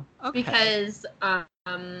 Oh, okay. Because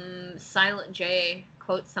Silent J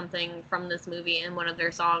quotes something from this movie in one of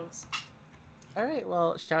their songs. All right,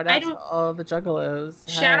 well, shout out to all the juggalos.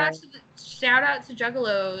 Shout out to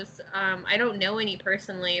juggalos. I don't know any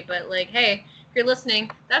personally, but like, hey, If you're listening,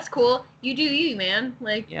 that's cool. You do you, man.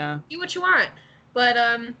 Like, do what you want. But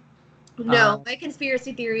no, my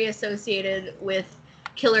conspiracy theory associated with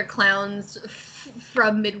killer clowns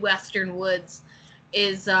from Midwestern woods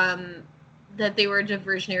is that they were a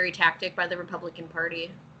diversionary tactic by the Republican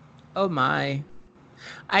Party. Oh my.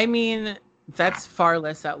 I mean, that's far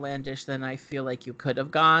less outlandish than I feel like you could have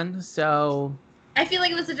gone. So I feel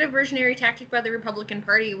like it was a diversionary tactic by the Republican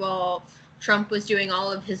Party while Trump was doing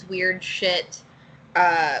all of his weird shit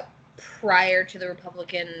prior to the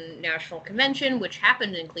Republican National Convention, which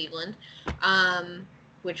happened in Cleveland,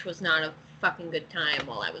 which was not a fucking good time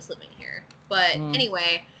while I was living here. But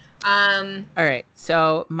anyway, all right.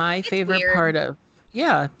 So my favorite weird. part of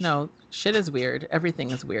shit is weird. Everything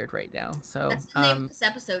is weird right now. So that's the name of this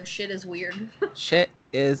episode. Shit is weird. Shit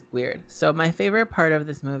is weird. So my favorite part of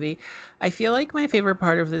this movie, I feel like my favorite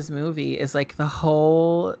part of this movie is like the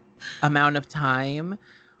whole amount of time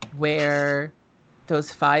where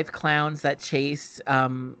those 5 clowns that chase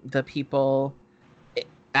the people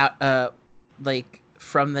out like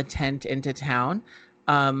from the tent into town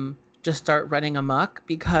just start running amok,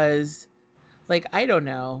 because like I don't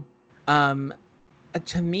know,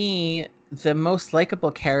 to me the most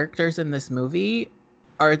likable characters in this movie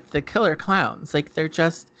are the killer clowns. Like they're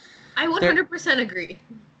just I 100% agree.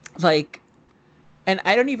 Like, and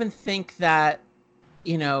I don't even think that,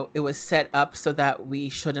 you know, it was set up so that we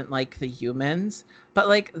shouldn't like the humans, but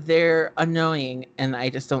like they're annoying and I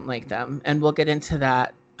just don't like them. And we'll get into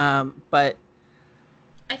that. But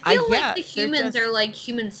I feel like the humans are like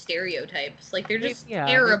human stereotypes. Like they're just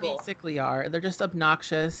terrible. They basically are. They're just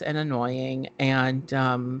obnoxious and annoying.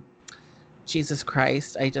 And Jesus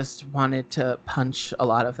Christ, I just wanted to punch a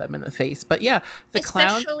lot of them in the face. But yeah,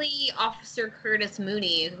 especially Officer Curtis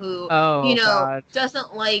Mooney, who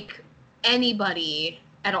doesn't like anybody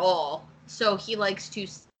at all. So he likes to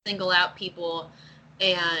single out people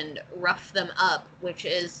and rough them up, which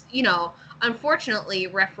is, you know, unfortunately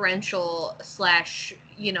referential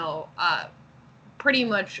 / pretty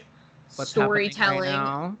much what's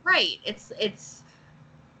storytelling. Right. It's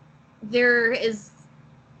there is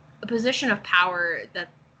a position of power that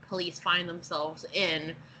police find themselves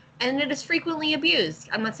in, and it is frequently abused.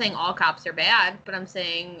 I'm not saying all cops are bad, but I'm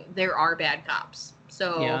saying there are bad cops.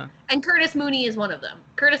 So, and Curtis Mooney is one of them.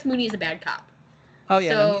 Curtis Mooney is a bad cop. Oh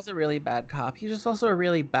yeah, no, he's a really bad cop. He's just also a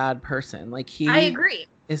really bad person. Like I agree.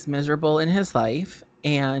 Is miserable in his life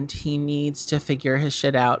and he needs to figure his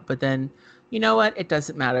shit out. But then, you know what? It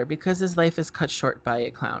doesn't matter because his life is cut short by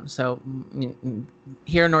a clown. So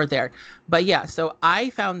here nor there. But yeah, so I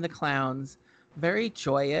found the clowns very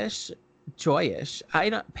joyous. I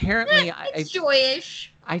don't. Apparently, it's joyish.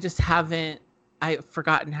 I just haven't. I've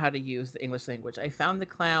forgotten how to use the English language. I found the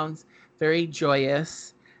clowns very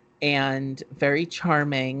joyous and very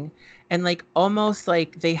charming, and like almost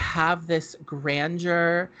like they have this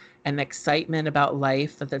grandeur and excitement about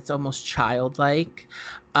life that's almost childlike.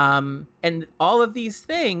 And all of these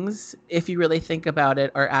things, if you really think about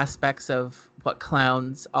it, are aspects of what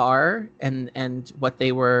clowns are and what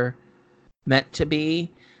they were meant to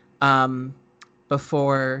be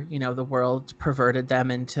before, you know, the world perverted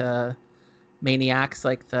them into maniacs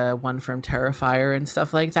like the one from Terrifier and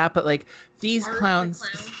stuff like that. But like these clowns,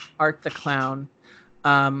 Art the Clown,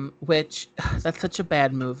 which that's such a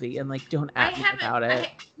bad movie, and like don't at me about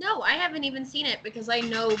it. I haven't even seen it because I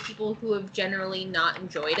know people who have generally not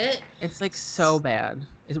enjoyed it. It's like so bad.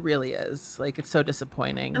 It really is. Like it's so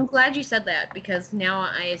disappointing. I'm glad you said that because now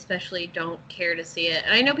I especially don't care to see it.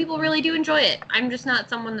 And I know people really do enjoy it. I'm just not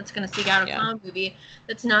someone that's going to seek out a clown movie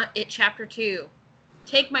that's not It Chapter 2.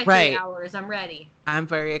 Take my 3 hours. I'm ready. I'm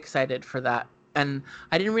very excited for that. And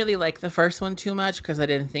I didn't really like the first one too much because I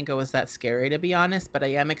didn't think it was that scary, to be honest. But I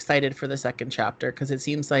am excited for the second chapter because it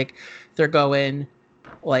seems like they're going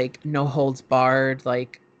like no holds barred.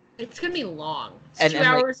 Like it's gonna be long. It's 2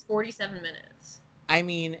 hours, 47 minutes. I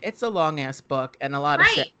mean, it's a long ass book, and a lot of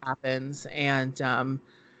shit happens. And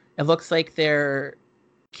it looks like they're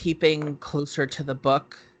keeping closer to the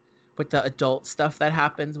book with the adult stuff that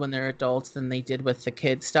happens when they're adults than they did with the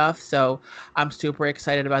kid stuff. So I'm super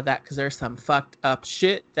excited about that because there's some fucked up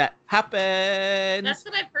shit that happens. That's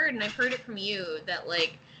what I've heard, and I've heard it from you that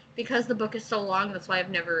like because the book is so long, that's why I've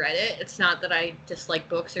never read it. It's not that I dislike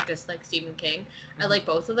books or dislike Stephen King. I like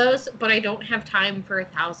both of those, but I don't have time for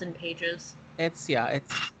 1,000 pages. It's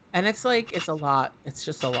a lot. It's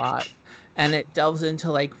just a lot. And it delves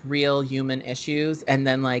into like real human issues, and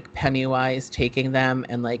then like Pennywise taking them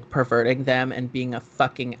and like perverting them and being a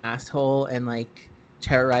fucking asshole and like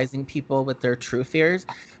terrorizing people with their true fears,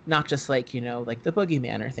 not just like, you know, like the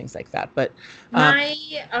boogeyman or things like that. But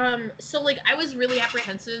so like I was really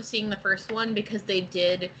apprehensive seeing the first one because they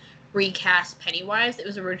did recast Pennywise. It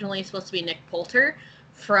was originally supposed to be Nick Poulter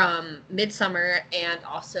from Midsummer and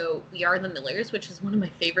also We Are the Millers, which is one of my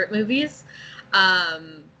favorite movies.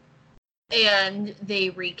 And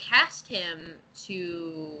they recast him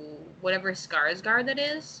to whatever Skarsgård that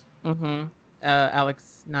is.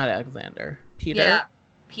 not Alexander. Peter? Yeah.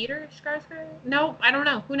 Peter Skarsgård? No, I don't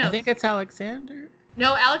know. Who knows? I think it's Alexander.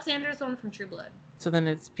 No, Alexander's the one from True Blood. So then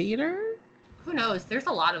it's Peter? Who knows? There's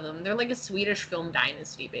a lot of them. They're like a Swedish film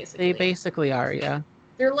dynasty, basically. They basically are, yeah.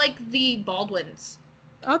 They're like the Baldwins.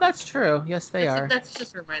 Oh, that's true. Yes, they are. That's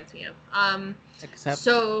just reminds me of. Except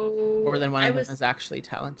so more than one of them is actually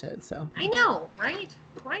talented, so. I know, right?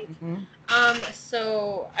 Mm-hmm.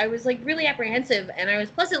 So I was like really apprehensive and I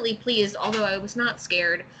was pleasantly pleased, although I was not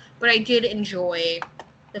scared, but I did enjoy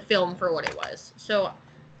the film for what it was. So a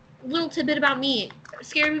little tidbit about me.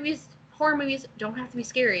 Scary movies, horror movies don't have to be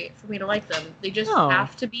scary for me to like them. They just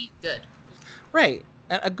have to be good. Right.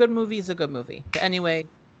 A good movie is a good movie. But anyway,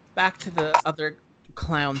 back to the other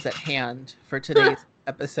clowns at hand for today's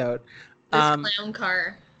episode. Clown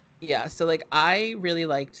car. Yeah, so like I really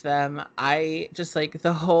liked them. I just like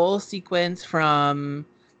the whole sequence from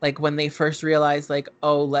like when they first realized like,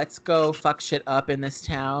 oh, let's go fuck shit up in this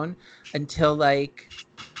town, until like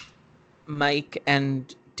Mike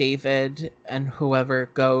and David and whoever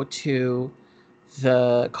go to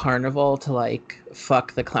the carnival to like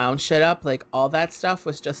fuck the clown shit up. Like all that stuff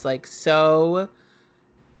was just like so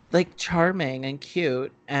like charming and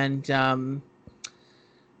cute. And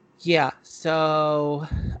yeah, so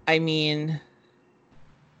I mean,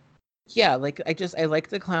 yeah, like I like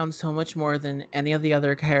the clown so much more than any of the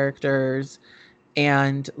other characters.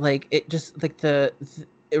 And like it just like it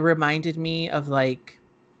reminded me of like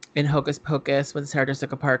in Hocus Pocus when Sarah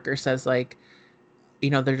Jessica Parker says like,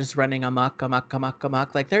 you know, they're just running amok.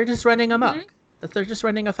 Like they're just running amok. Mm-hmm. They're just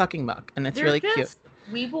running a fucking muck, and they're really cute.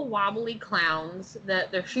 Weeble wobbly clowns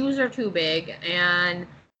that their shoes are too big, and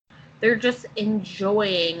they're just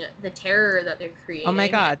enjoying the terror that they're creating. Oh my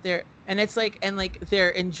god, they're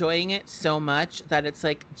enjoying it so much that it's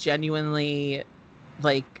like genuinely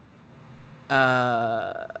like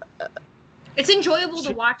it's enjoyable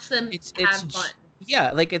to watch them have fun.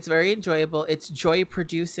 Yeah, like it's very enjoyable. It's joy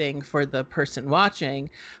producing for the person watching,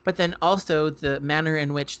 but then also the manner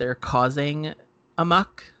in which they're causing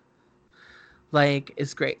amok like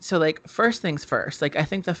is great. So like first things first, like I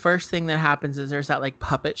think the first thing that happens is there's that like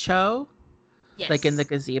puppet show, like in the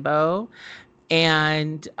gazebo,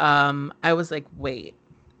 and I was like, wait,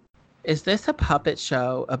 is this a puppet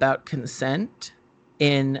show about consent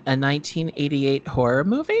in a 1988 horror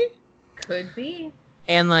movie? Could be.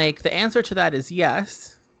 And like the answer to that is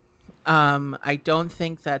yes. I don't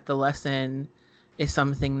think that the lesson is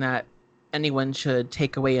something that anyone should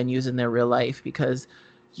take away and use in their real life, because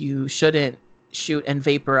you shouldn't shoot and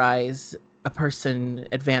vaporize a person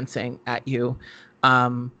advancing at you.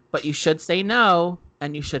 But you should say no,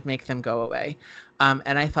 and you should make them go away.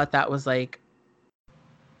 And I thought that was like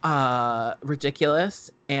ridiculous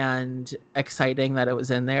and exciting that it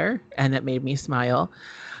was in there, and it made me smile.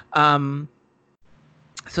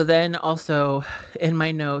 So then also in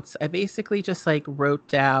my notes, I basically just like wrote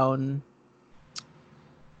down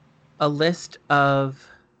a list of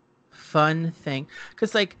fun things,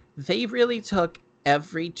 because like they really took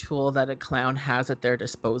every tool that a clown has at their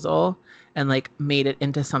disposal and like made it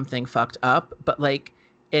into something fucked up, but like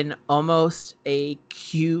in almost a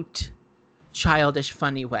cute, childish,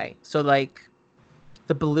 funny way. So like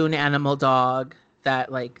the balloon animal dog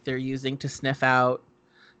that like they're using to sniff out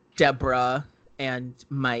Deborah and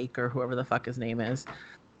Mike, or whoever the fuck his name is.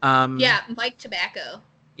 Yeah, Mike Tobacco.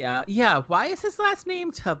 Yeah. Why is his last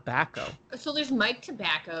name Tobacco? So there's Mike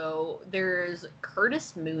Tobacco. There's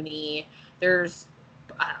Curtis Mooney. There's,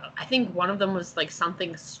 I think one of them was like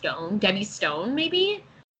something Stone. Debbie Stone, maybe?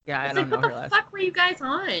 Yeah, I don't know her last name. What the fuck were you guys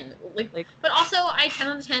on? Like, but also, I 10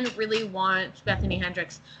 out of 10 really want Bethany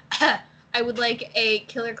Hendricks. I would like a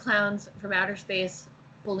Killer Clowns from Outer Space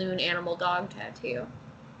balloon animal dog tattoo.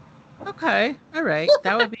 Okay, all right.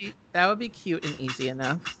 That would be cute and easy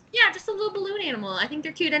enough. Yeah, just a little balloon animal. I think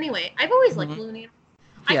they're cute anyway. I've always liked balloon animals.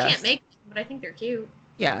 I can't make them, but I think they're cute.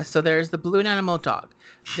 Yeah, so there's the balloon animal dog.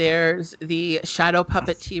 There's the shadow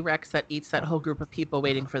puppet T-Rex that eats that whole group of people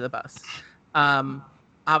waiting for the bus.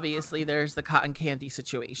 Obviously, there's the cotton candy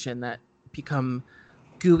situation that become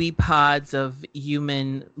gooey pods of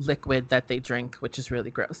human liquid that they drink, which is really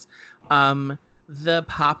gross. The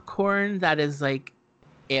popcorn that is like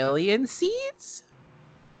alien seeds,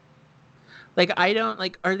 Like, I don't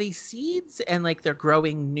like, are they seeds and like they're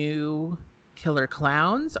growing new killer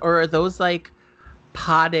clowns, or are those like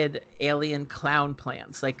potted alien clown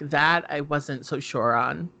plants? Like that I wasn't so sure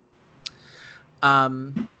on.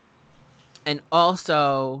 And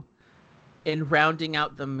also in rounding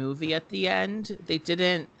out the movie at the end, they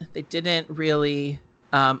didn't really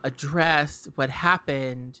address what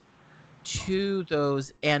happened to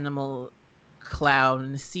those animal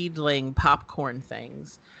clown seedling popcorn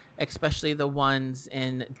things, especially the ones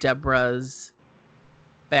in Deborah's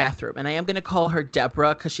bathroom. And I am going to call her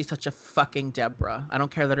Deborah because she's such a fucking Deborah. I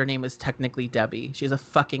don't care that her name is technically Debbie. She's a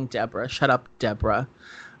fucking Deborah. Shut up, Deborah.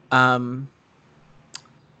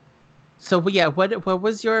 So yeah, what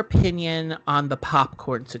was your opinion on the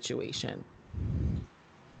popcorn situation?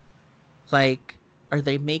 Like, are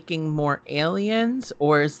they making more aliens,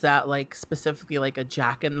 or is that like specifically like a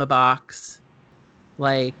Jack in the Box,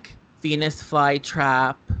 like Venus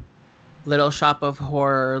flytrap, Little Shop of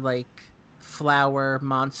Horror, like flower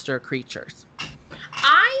monster creatures?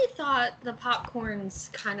 I thought the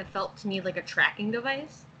popcorns kind of felt to me like a tracking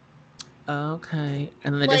device. Okay,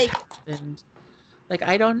 and they Like- just happened. Like,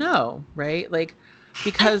 I don't know, right? Like,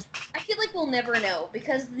 because I feel like we'll never know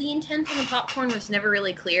because the intent on the popcorn was never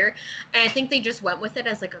really clear, and I think they just went with it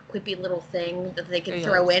as like a quippy little thing that they could Yeah.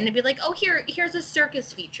 throw in and be like, "Oh, here's a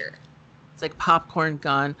circus feature." it's like popcorn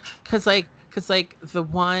gun, because the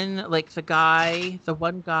one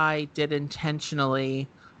guy did intentionally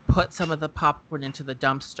put some of the popcorn into the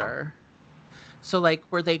dumpster. So like,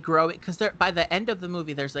 were they growing? Because by the end of the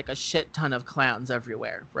movie, there's like a shit ton of clowns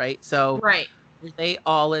everywhere, right? So Right. were they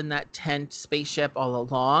all in that tent spaceship all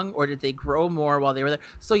along, or did they grow more while they were there?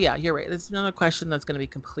 So yeah, you're right. It's another question that's going to be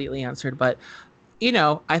completely answered, but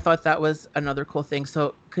I thought that was another cool thing.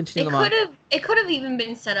 So continue on. It could have even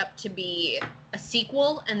been set up to be a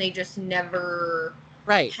sequel, and they just never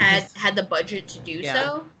Right. had the budget to do Yeah.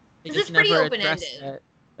 so. They 'Cause just it's pretty never open-ended. addressed it.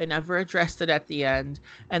 They never addressed it at the end.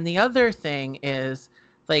 And the other thing is,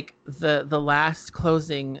 like, the last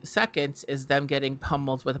closing seconds is them getting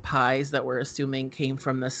pummeled with pies that we're assuming came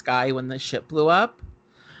from the sky when the ship blew up.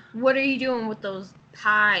 What are you doing with those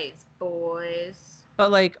pies, boys?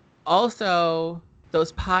 But like, also,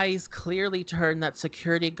 those pies clearly turned that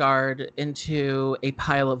security guard into a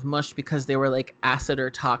pile of mush because they were like acid or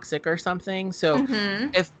toxic or something. So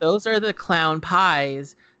Mm-hmm. if those are the clown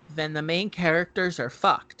pies, then the main characters are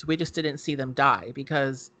fucked. We just didn't see them die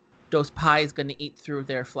because those pies gonna eat through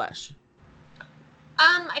their flesh.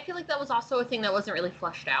 I feel like that was also a thing that wasn't really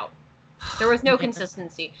fleshed out. There was no Yeah.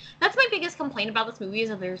 consistency. That's my biggest complaint about this movie is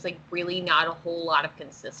that there's like really not a whole lot of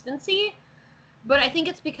consistency. But I think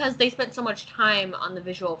it's because they spent so much time on the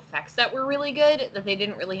visual effects that were really good that they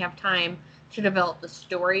didn't really have time to develop the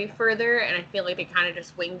story further, and I feel like they kind of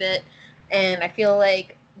just winged it. And I feel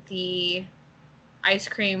like the ice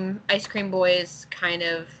cream boys kind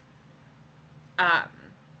of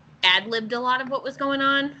ad-libbed a lot of what was going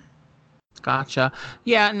on. Gotcha.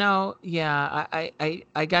 Yeah, no, yeah.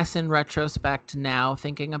 I guess in retrospect now,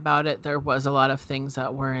 thinking about it, there was a lot of things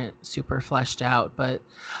that weren't super fleshed out, but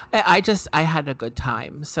I had a good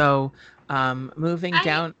time. So moving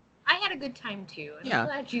down. I had a good time too, and Yeah. I'm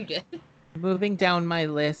glad you did. Moving down my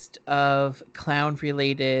list of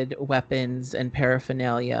clown-related weapons and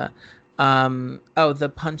paraphernalia.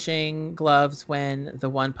 The punching gloves when the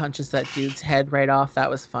one punches that dude's head right off. That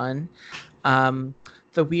was fun.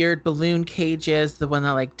 The weird balloon cages, the one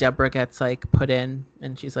that like Deborah gets like put in,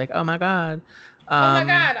 and she's like, "Oh my god." Oh my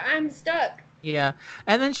god, I'm stuck. Yeah,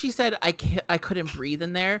 and then she said, I couldn't breathe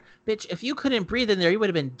in there." Bitch, if you couldn't breathe in there, you would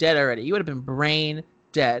have been dead already. You would have been brain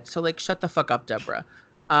dead. So like, shut the fuck up, Deborah.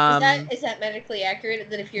 Is that medically accurate?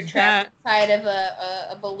 That if you're trapped inside of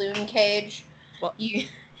a balloon cage, Well, you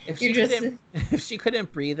if you're if she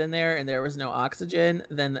couldn't breathe in there and there was no oxygen,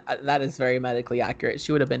 then that is very medically accurate.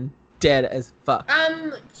 She would have been dead as fuck.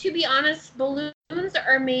 To be honest, balloons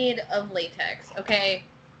are made of latex. Okay,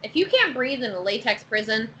 if you can't breathe in a latex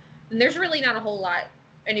prison, then there's really not a whole lot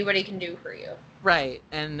anybody can do for you. Right,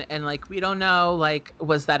 and like, we don't know, like,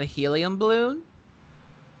 was that a helium balloon?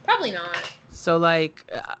 Probably not. So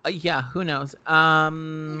like, yeah, who knows?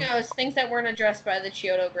 Who knows? Things that weren't addressed by the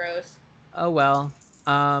Chiodo Bros. Oh well.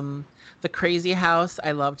 The crazy house,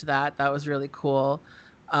 I loved that. That was really cool.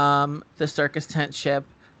 The circus tent ship,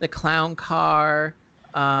 the clown car.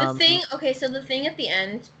 The thing at the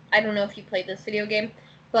end, I don't know if you played this video game,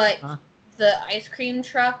 but the ice cream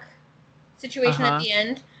truck situation at the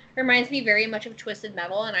end reminds me very much of Twisted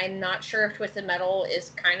Metal, and I'm not sure if Twisted Metal is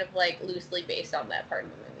kind of like loosely based on that part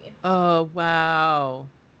of the movie. Oh wow,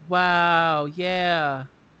 yeah,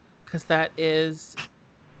 because that is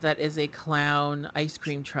a clown ice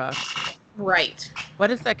cream truck. Right.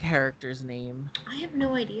 What is that character's name? I have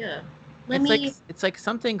no idea. It's like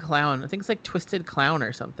something clown. I think it's like Twisted Clown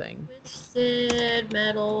or something. Twisted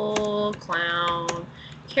Metal Clown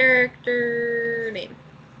character name.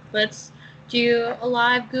 Let's do a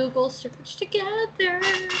live Google search together.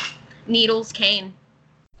 Needles Kane.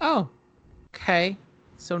 Oh, okay.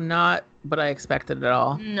 So not what I expected at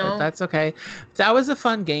all. No. But that's okay. That was a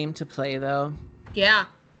fun game to play, though. Yeah.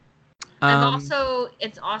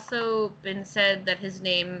 It's also been said that his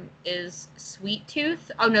name is Sweet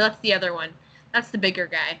Tooth. Oh no, that's the other one. That's the bigger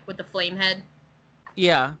guy with the flame head.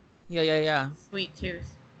 Yeah. Sweet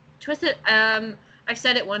Tooth. Twisted. I've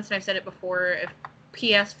said it once and I've said it before. If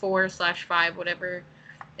PS4/5, whatever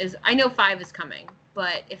is, I know 5 is coming,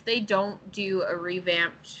 but if they don't do a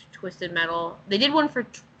revamped Twisted Metal, they did one for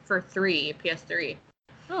 3 PS3.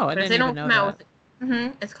 Oh, I didn't even know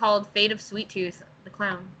that. It's called Fate of Sweet Tooth, the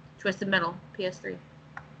Clown. Twisted Metal, PS3.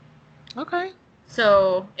 Okay.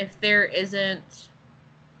 So if there isn't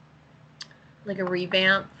like a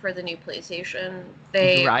revamp for the new PlayStation,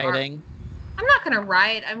 rioting. I'm not gonna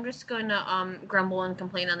riot. I'm just gonna grumble and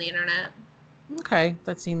complain on the internet. Okay,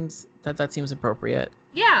 that seems appropriate.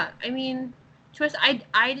 Yeah, I mean,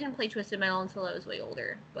 I didn't play Twisted Metal until I was way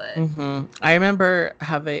older, but I remember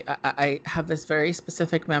I have this very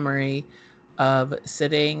specific memory of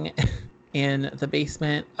sitting in the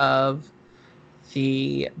basement of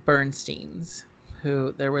the Bernsteins.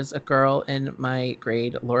 Who there was a girl in my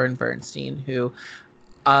grade, Lauren Bernstein, who,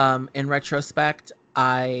 in retrospect,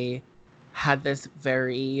 I had this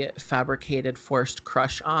very fabricated, forced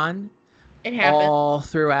crush on. It happened all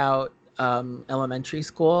throughout elementary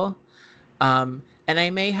school. And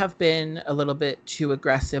I may have been a little bit too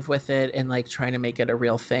aggressive with it and like trying to make it a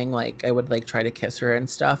real thing. Like I would like try to kiss her and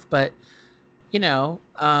stuff, but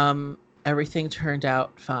everything turned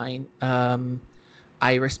out fine.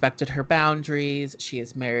 I respected her boundaries. She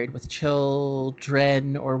is married with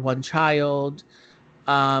children or one child.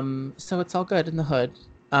 So it's all good in the hood.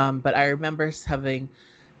 But I remember having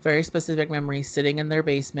very specific memories sitting in their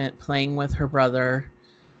basement playing with her brother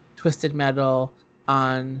Twisted Metal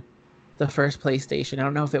on the first PlayStation. I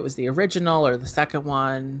don't know if it was the original or the second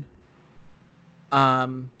one.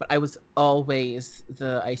 But I was always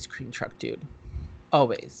the ice cream truck dude.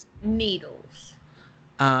 Always. Needles.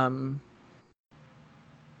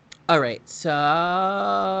 All right,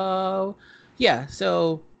 so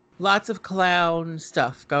lots of clown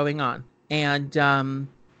stuff going on, and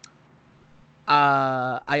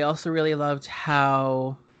I also really loved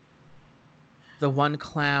how the one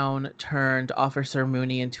clown turned Officer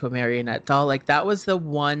Mooney into a marionette doll. Like that was the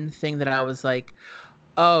one thing that I was like,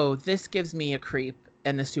 oh, this gives me a creep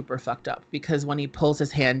and is super fucked up, because when he pulls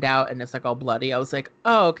his hand out and it's like all bloody, I was like,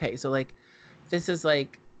 oh, okay, so like this is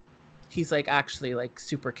like. He's like actually like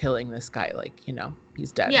super killing this guy, like,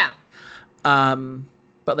 he's dead. Yeah.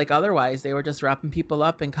 But like otherwise they were just wrapping people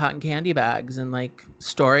up in cotton candy bags and like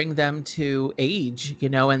storing them to age,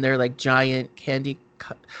 in their like giant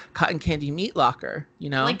cotton candy meat locker,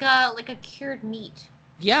 Like a cured meat.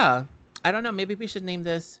 Yeah. I don't know, maybe we should name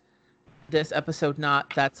this episode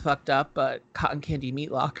not That's Fucked Up, but Cotton Candy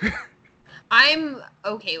Meat Locker. I'm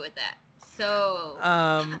okay with that. So,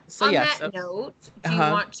 on that note, do you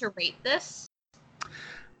want to rate this?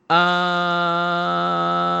 Well,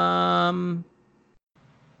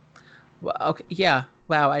 okay, yeah.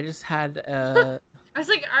 Wow, I just had I was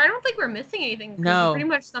like, I don't think we're missing anything. No. We pretty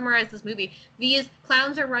much summarized this movie. These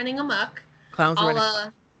clowns are running amok.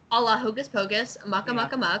 A la Hocus Pocus, amok.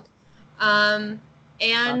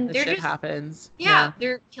 And they're just happens. Yeah,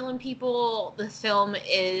 they're killing people. The film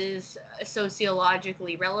is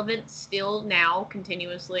sociologically relevant still now,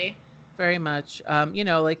 continuously. Very much.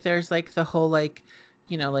 Like there's like the whole like,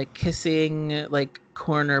 like kissing like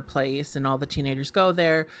corner place, and all the teenagers go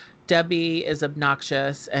there. Debbie is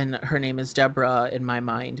obnoxious, and her name is Deborah in my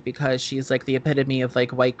mind, because she's like the epitome of like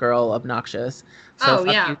white girl obnoxious. So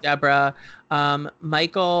fuck you, Deborah.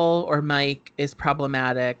 Michael or Mike is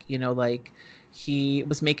problematic. Like. He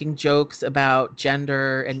was making jokes about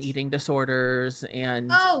gender and eating disorders, and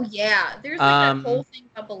there's like that whole thing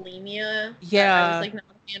about bulimia. Yeah, that I was like not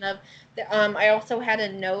a fan of. I also had a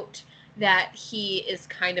note that he is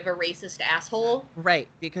kind of a racist asshole. Right,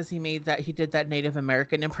 because he did that Native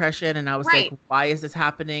American impression, and I was like, why is this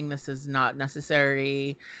happening? This is not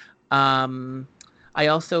necessary. I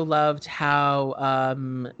also loved how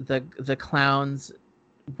the clowns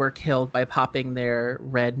were killed by popping their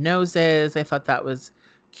red noses. I thought that was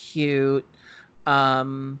cute.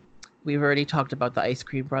 We've already talked about the Ice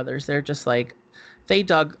Cream Brothers. They're just like, they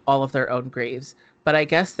dug all of their own graves. But I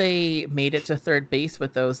guess they made it to third base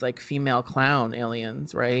with those like female clown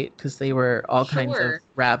aliens, right? Because they were all kinds of Sure.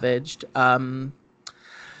 ravaged. There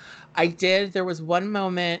was one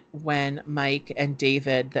moment when Mike and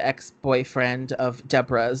David, the ex-boyfriend of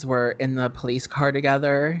Deborah's, were in the police car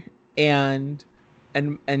together, and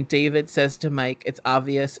and David says to Mike, "It's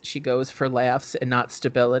obvious she goes for laughs and not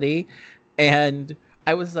stability." And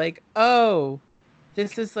I was like, "Oh,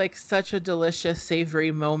 this is like such a delicious,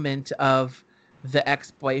 savory moment of the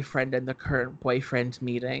ex-boyfriend and the current boyfriend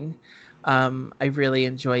meeting." I really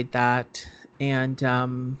enjoyed that. And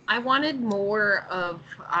I wanted more of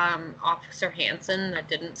Officer Hansen that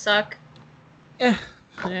didn't suck. eh,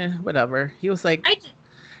 whatever. I He was like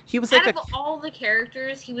Out a of all the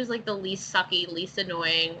characters, he was like the least sucky, least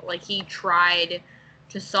annoying. Like he tried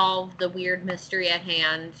to solve the weird mystery at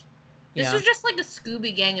hand. This yeah. was just like a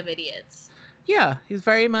Scooby Gang of idiots. Yeah, he's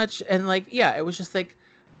very much, and like, yeah, it was just like,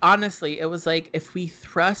 honestly, it was like if we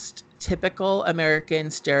thrust typical American,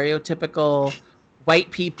 stereotypical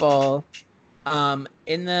white people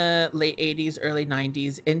in the late 80s, early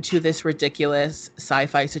 90s into this ridiculous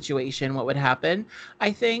sci-fi situation, what would happen?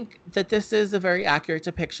 I think that this is a very accurate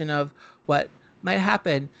depiction of what might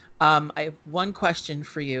happen. I have one question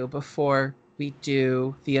for you before we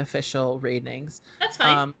do the official ratings. That's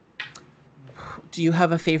fine. Do you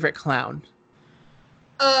have a favorite clown?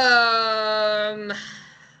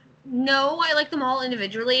 No, I like them all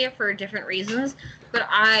individually for different reasons, but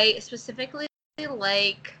I specifically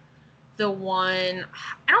like the one.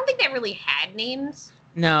 I don't think they really had names.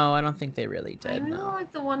 No, I don't think they really I did. really No.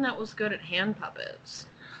 like the one that was good at hand puppets.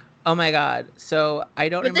 Oh my God. So I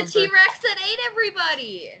don't With the remember. T-Rex that ate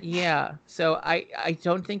everybody. Yeah. So I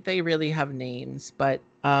don't think they really have names, but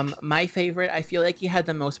my favorite, I feel like he had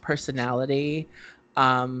the most personality.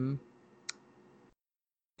 Um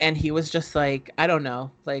and he was just like, I don't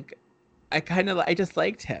know, like I just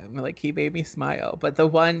liked him. Like he made me smile. But the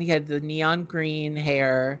one, he had the neon green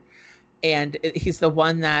hair, and he's the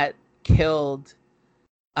one that killed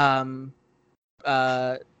um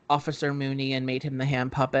Officer Mooney and made him the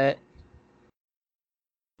hand puppet.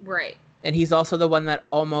 Right. And he's also the one that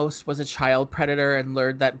almost was a child predator and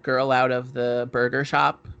lured that girl out of the burger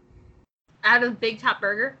shop. Out of Big Top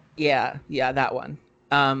Burger. Yeah, that one.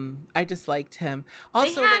 I just liked him.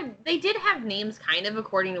 Also, They did have names, kind of,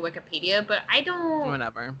 according to Wikipedia, but I don't.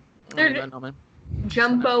 whatever. They're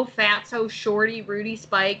Jumbo, Fatso, Shorty, Rudy,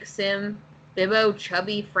 Spike, Sim, Bibbo,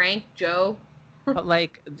 Chubby, Frank, Joe. But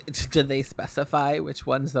like, did they specify which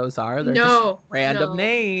ones those are? They're No, just random no.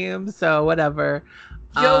 names, so whatever.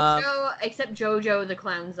 JoJo, except JoJo the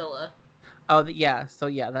Clownzilla. Oh, yeah. So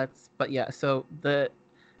yeah, so the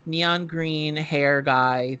neon green hair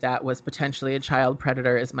guy that was potentially a child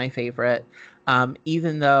predator is my favorite.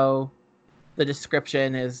 Even though the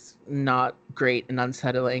description is not great and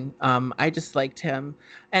unsettling, I just liked him,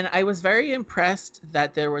 and I was very impressed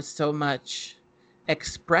that there was so much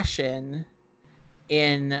expression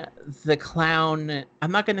in the clown.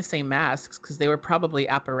 I'm not going to say masks because they were probably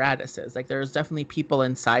apparatuses. Like there was definitely people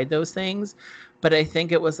inside those things, but I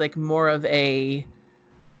think it was like more of a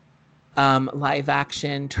live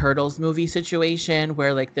action Turtles movie situation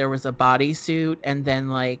where like there was a bodysuit and then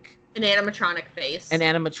like An animatronic face.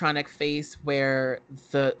 Where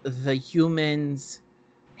the human's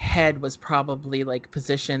head was probably like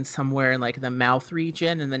positioned somewhere in like the mouth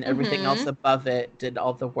region, and then everything else above it did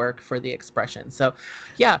all the work for the expression. So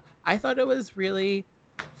yeah, I thought it was really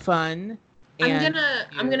fun. And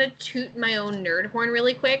I'm gonna toot my own nerd horn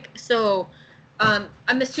really quick. So I'm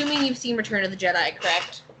assuming you've seen Return of the Jedi,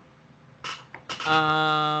 correct?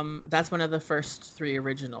 that's one of the first 3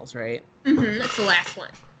 originals, right? That's the last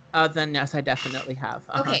one. Then yes, I definitely have.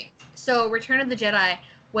 Okay, so Return of the Jedi,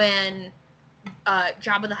 when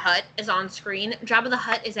Jabba the Hutt is on screen, Jabba the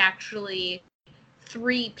Hutt is actually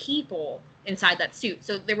 3 people inside that suit.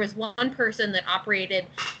 So there was one person that operated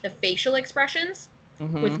the facial expressions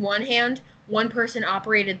with one hand, one person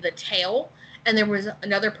operated the tail, and there was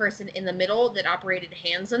another person in the middle that operated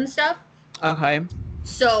hands and stuff. Okay.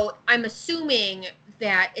 So I'm assuming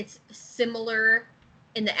that it's similar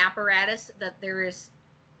in the apparatus, that there is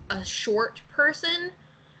a short person,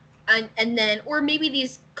 and then, or maybe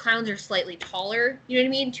these clowns are slightly taller, you know what I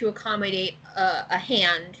mean, to accommodate a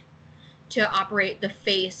hand to operate the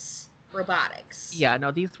face robotics. Yeah, no,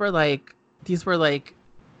 these were like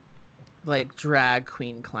drag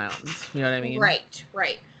queen clowns. You know what I mean? Right.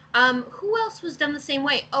 Who else was done the same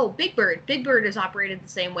way? Oh, Big Bird. Big Bird is operated the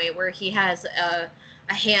same way, where he has a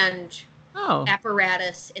hand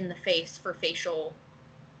apparatus in the face for facial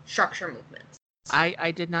structure movements.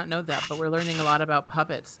 I did not know that, but we're learning a lot about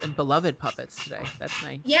puppets and beloved puppets today. That's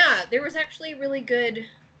nice. Yeah, there was actually a really good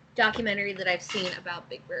documentary that I've seen about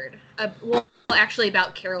Big Bird. Well, actually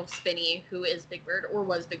about Carol Spinney, who is Big Bird, or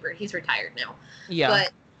was Big Bird. He's retired now. Yeah.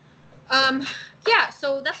 But, yeah,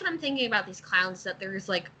 so that's what I'm thinking about these clowns, that there's,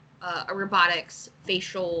 like, a robotics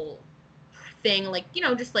facial thing, like, you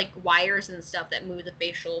know, just, like, wires and stuff that move the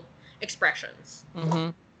facial expressions. Mm-hmm.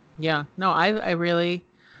 Yeah. No, I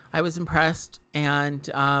was impressed, and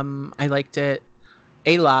I liked it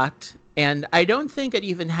a lot. And I don't think it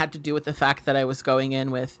even had to do with the fact that I was going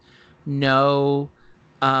in with no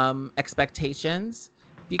expectations,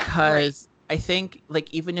 because I think,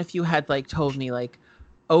 like, even if you had, like, told me, like,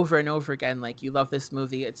 over and over again, like, you love this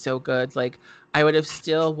movie, it's so good, like, I would have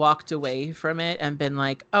still walked away from it and been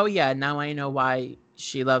like, oh yeah, now I know why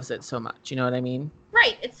she loves it so much. You know what I mean?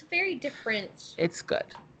 Right. It's very different. It's good.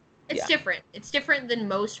 It's Yeah. different. It's different than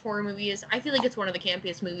most horror movies. I feel like it's one of the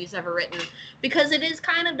campiest movies ever written because it is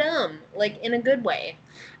kind of dumb, like, in a good way.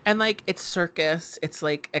 And, like, it's circus, it's,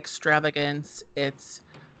 like, extravagance, it's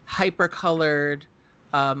hyper colored,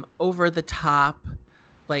 over the top,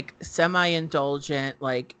 like, semi-indulgent,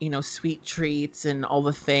 like, you know, sweet treats and all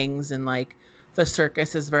the things. And, like, the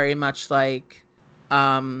circus is very much like,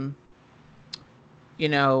 you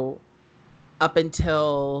know, up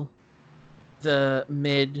until the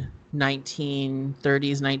mid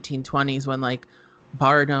 1930s, 1920s, when, like,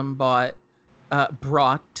 Barnum brought,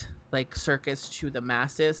 like, circus to the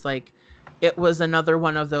masses, like, it was another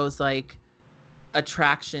one of those, like,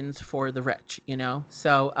 attractions for the rich, you know?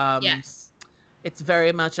 So, Yes. it's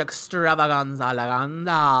very much extravaganza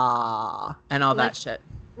and all that shit.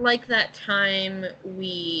 Like that time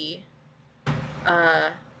we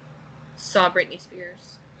saw Britney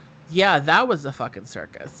Spears. Yeah, that was a fucking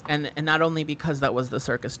circus. And not only because that was the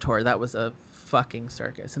circus tour, that was a fucking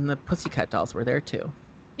circus. And the Pussycat Dolls were there too.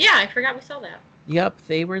 Yeah, I forgot we saw that. Yep,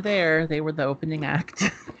 they were there. They were the opening act.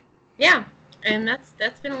 Yeah, and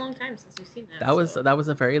that's been a long time since we've seen that. That was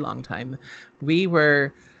a very long time. We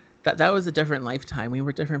were that was a different lifetime. We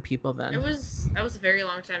were different people then. That was a very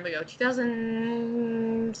long time ago.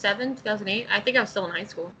 2007, 2008. I think I was still in high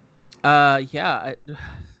school. Yeah.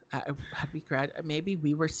 Had we grad? Maybe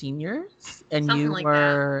we were seniors, and Something you like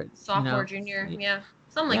were that. Sophomore, junior. Yeah,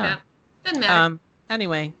 something like that. Doesn't matter.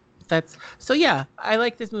 Anyway, that's so. Yeah, I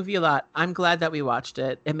like this movie a lot. I'm glad that we watched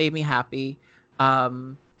it. It made me happy.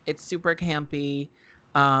 It's super campy.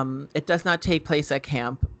 It does not take place at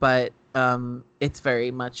camp, but it's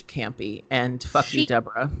very much campy. And fuck you,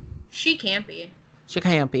 Deborah. She campy. She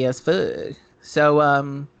campy as fuck.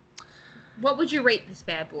 So, what would you rate this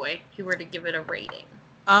bad boy if you were to give it a rating?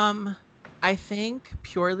 I think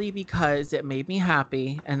purely because it made me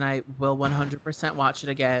happy, and I will 100% watch it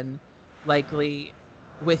again, likely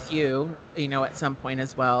with you, you know, at some point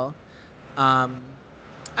as well. I'm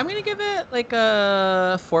gonna give it like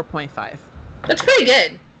a 4.5. That's pretty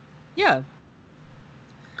good. Yeah.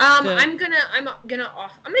 I'm gonna give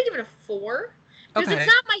it a 4 because it's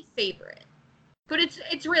not my favorite, but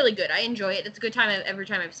it's really good. I enjoy it. It's a good time every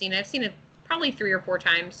time I've seen it. I've seen it probably 3 or 4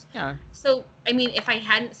 times. Yeah. So I mean, if I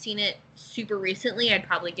hadn't seen it super recently, I'd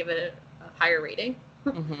probably give it a higher rating.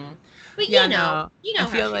 Mm-hmm. But yeah, you know, I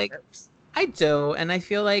feel like works. I do, and I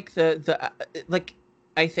feel like the like.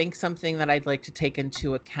 I think something that I'd like to take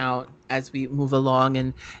into account as we move along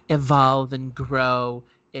and evolve and grow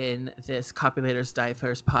in this Copulators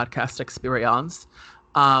Diverse podcast experience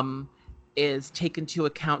is take into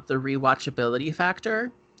account the rewatchability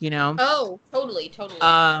factor, you know? Oh, totally.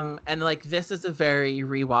 And like, this is a very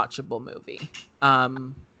rewatchable movie.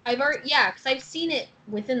 Because I've seen it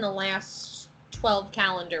within the last 12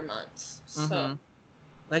 calendar months. So. Mm-hmm.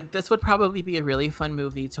 Like, this would probably be a really fun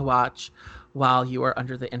movie to watch while you are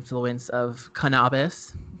under the influence of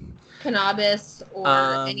cannabis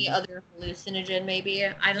or any other hallucinogen, maybe.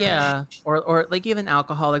 I don't know. Yeah, or like even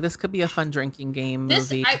alcohol. Like, this could be a fun drinking game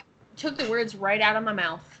movie. I took the words right out of my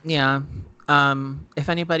mouth. Yeah. If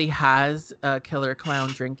anybody has a killer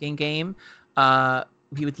clown drinking game,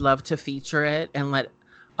 we would love to feature it and let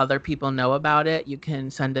other people know about it. You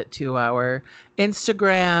can send it to our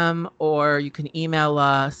Instagram or you can email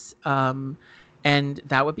us. And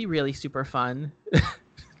that would be really super fun.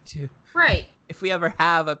 Right. If we ever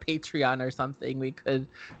have a Patreon or something, we could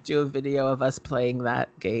do a video of us playing that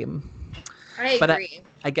game. I agree.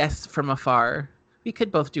 I guess from afar. We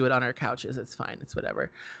could both do it on our couches. It's fine. It's whatever.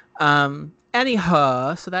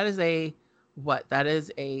 Anyhow, so that is a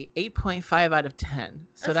 8.5 out of 10.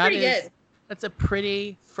 So that's pretty good. That's a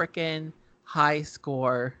pretty freaking high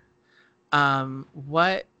score.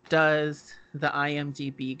 What does the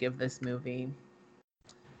IMDb give this movie?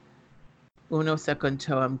 Uno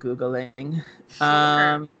segundo, I'm Googling.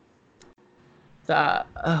 Sure.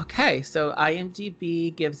 Okay, so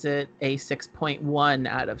IMDb gives it a 6.1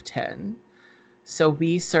 out of 10. So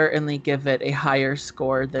we certainly give it a higher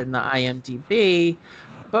score than the IMDb.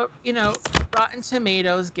 But, Rotten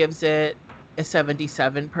Tomatoes gives it a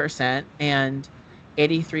 77%, and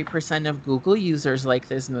 83% of Google users like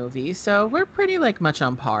this movie. So we're pretty much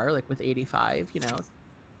on par, with 85,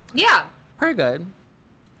 Yeah. pretty good.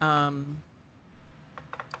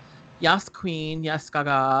 Yes, Queen, yes,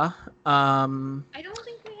 Gaga. I don't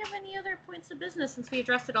think we have any other points of business since we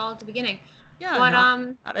addressed it all at the beginning. Yeah, But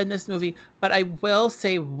not in this movie. But I will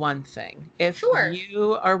say one thing. If Sure.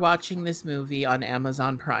 you are watching this movie on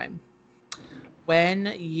Amazon Prime,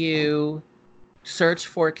 when you search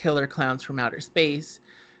for Killer Clowns from Outer Space,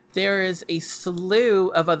 there is a slew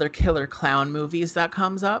of other killer clown movies that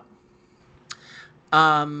comes up.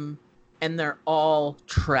 And they're all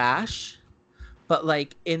trash, but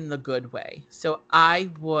in the good way. So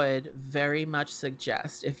I would very much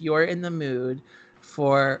suggest, if you're in the mood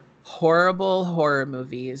for horrible horror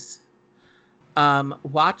movies,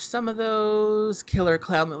 watch some of those killer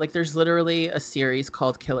clown. There's literally a series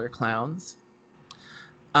called Killer Clowns.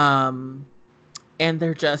 And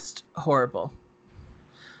they're just horrible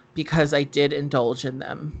because I did indulge in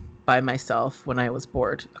them by myself when I was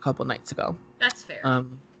bored a couple nights ago. That's fair.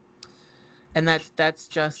 And that's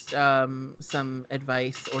just some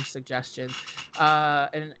advice or suggestions.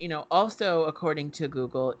 And also according to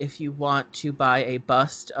Google, if you want to buy a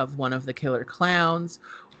bust of one of the killer clowns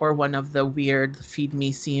or one of the weird Feed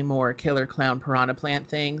Me Seymour killer clown piranha plant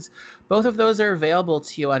things, both of those are available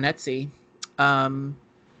to you on Etsy.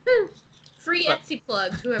 Free Etsy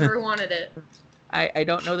plug, whoever wanted it. I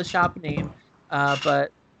don't know the shop name,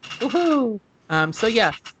 but woohoo! So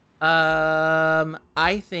yeah.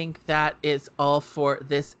 I think that is all for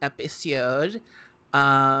this episode.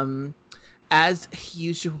 As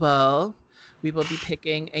usual, we will be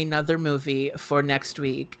picking another movie for next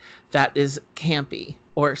week that is campy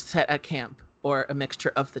or set at camp or a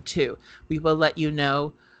mixture of the two. We will let you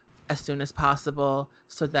know as soon as possible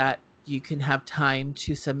so that you can have time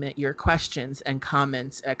to submit your questions and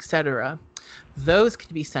comments, etc. Those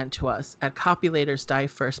can be sent to us at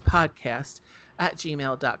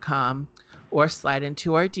copulatorsdiefirstpodcast@gmail.com or slide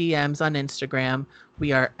into our DMs on Instagram.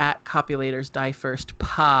 We are at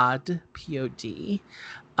copulatorsdiefirstpod, P-O-D.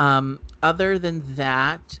 Other than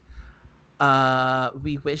that,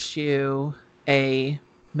 we wish you a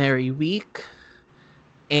merry week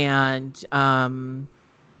and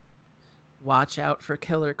watch out for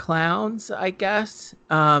killer clowns, I guess.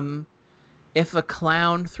 If a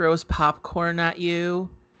clown throws popcorn at you,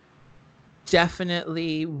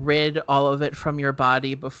 definitely rid all of it from your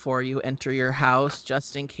body before you enter your house,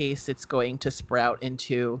 just in case it's going to sprout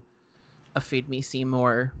into a Feed Me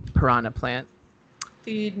Seymour piranha plant.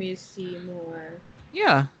 Feed me Seymour.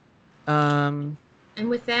 Yeah. And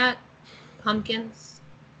with that, pumpkins,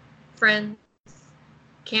 friends,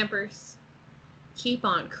 campers, keep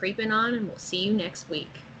on creeping on, and we'll see you next week.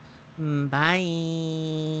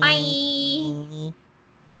 Bye. Bye.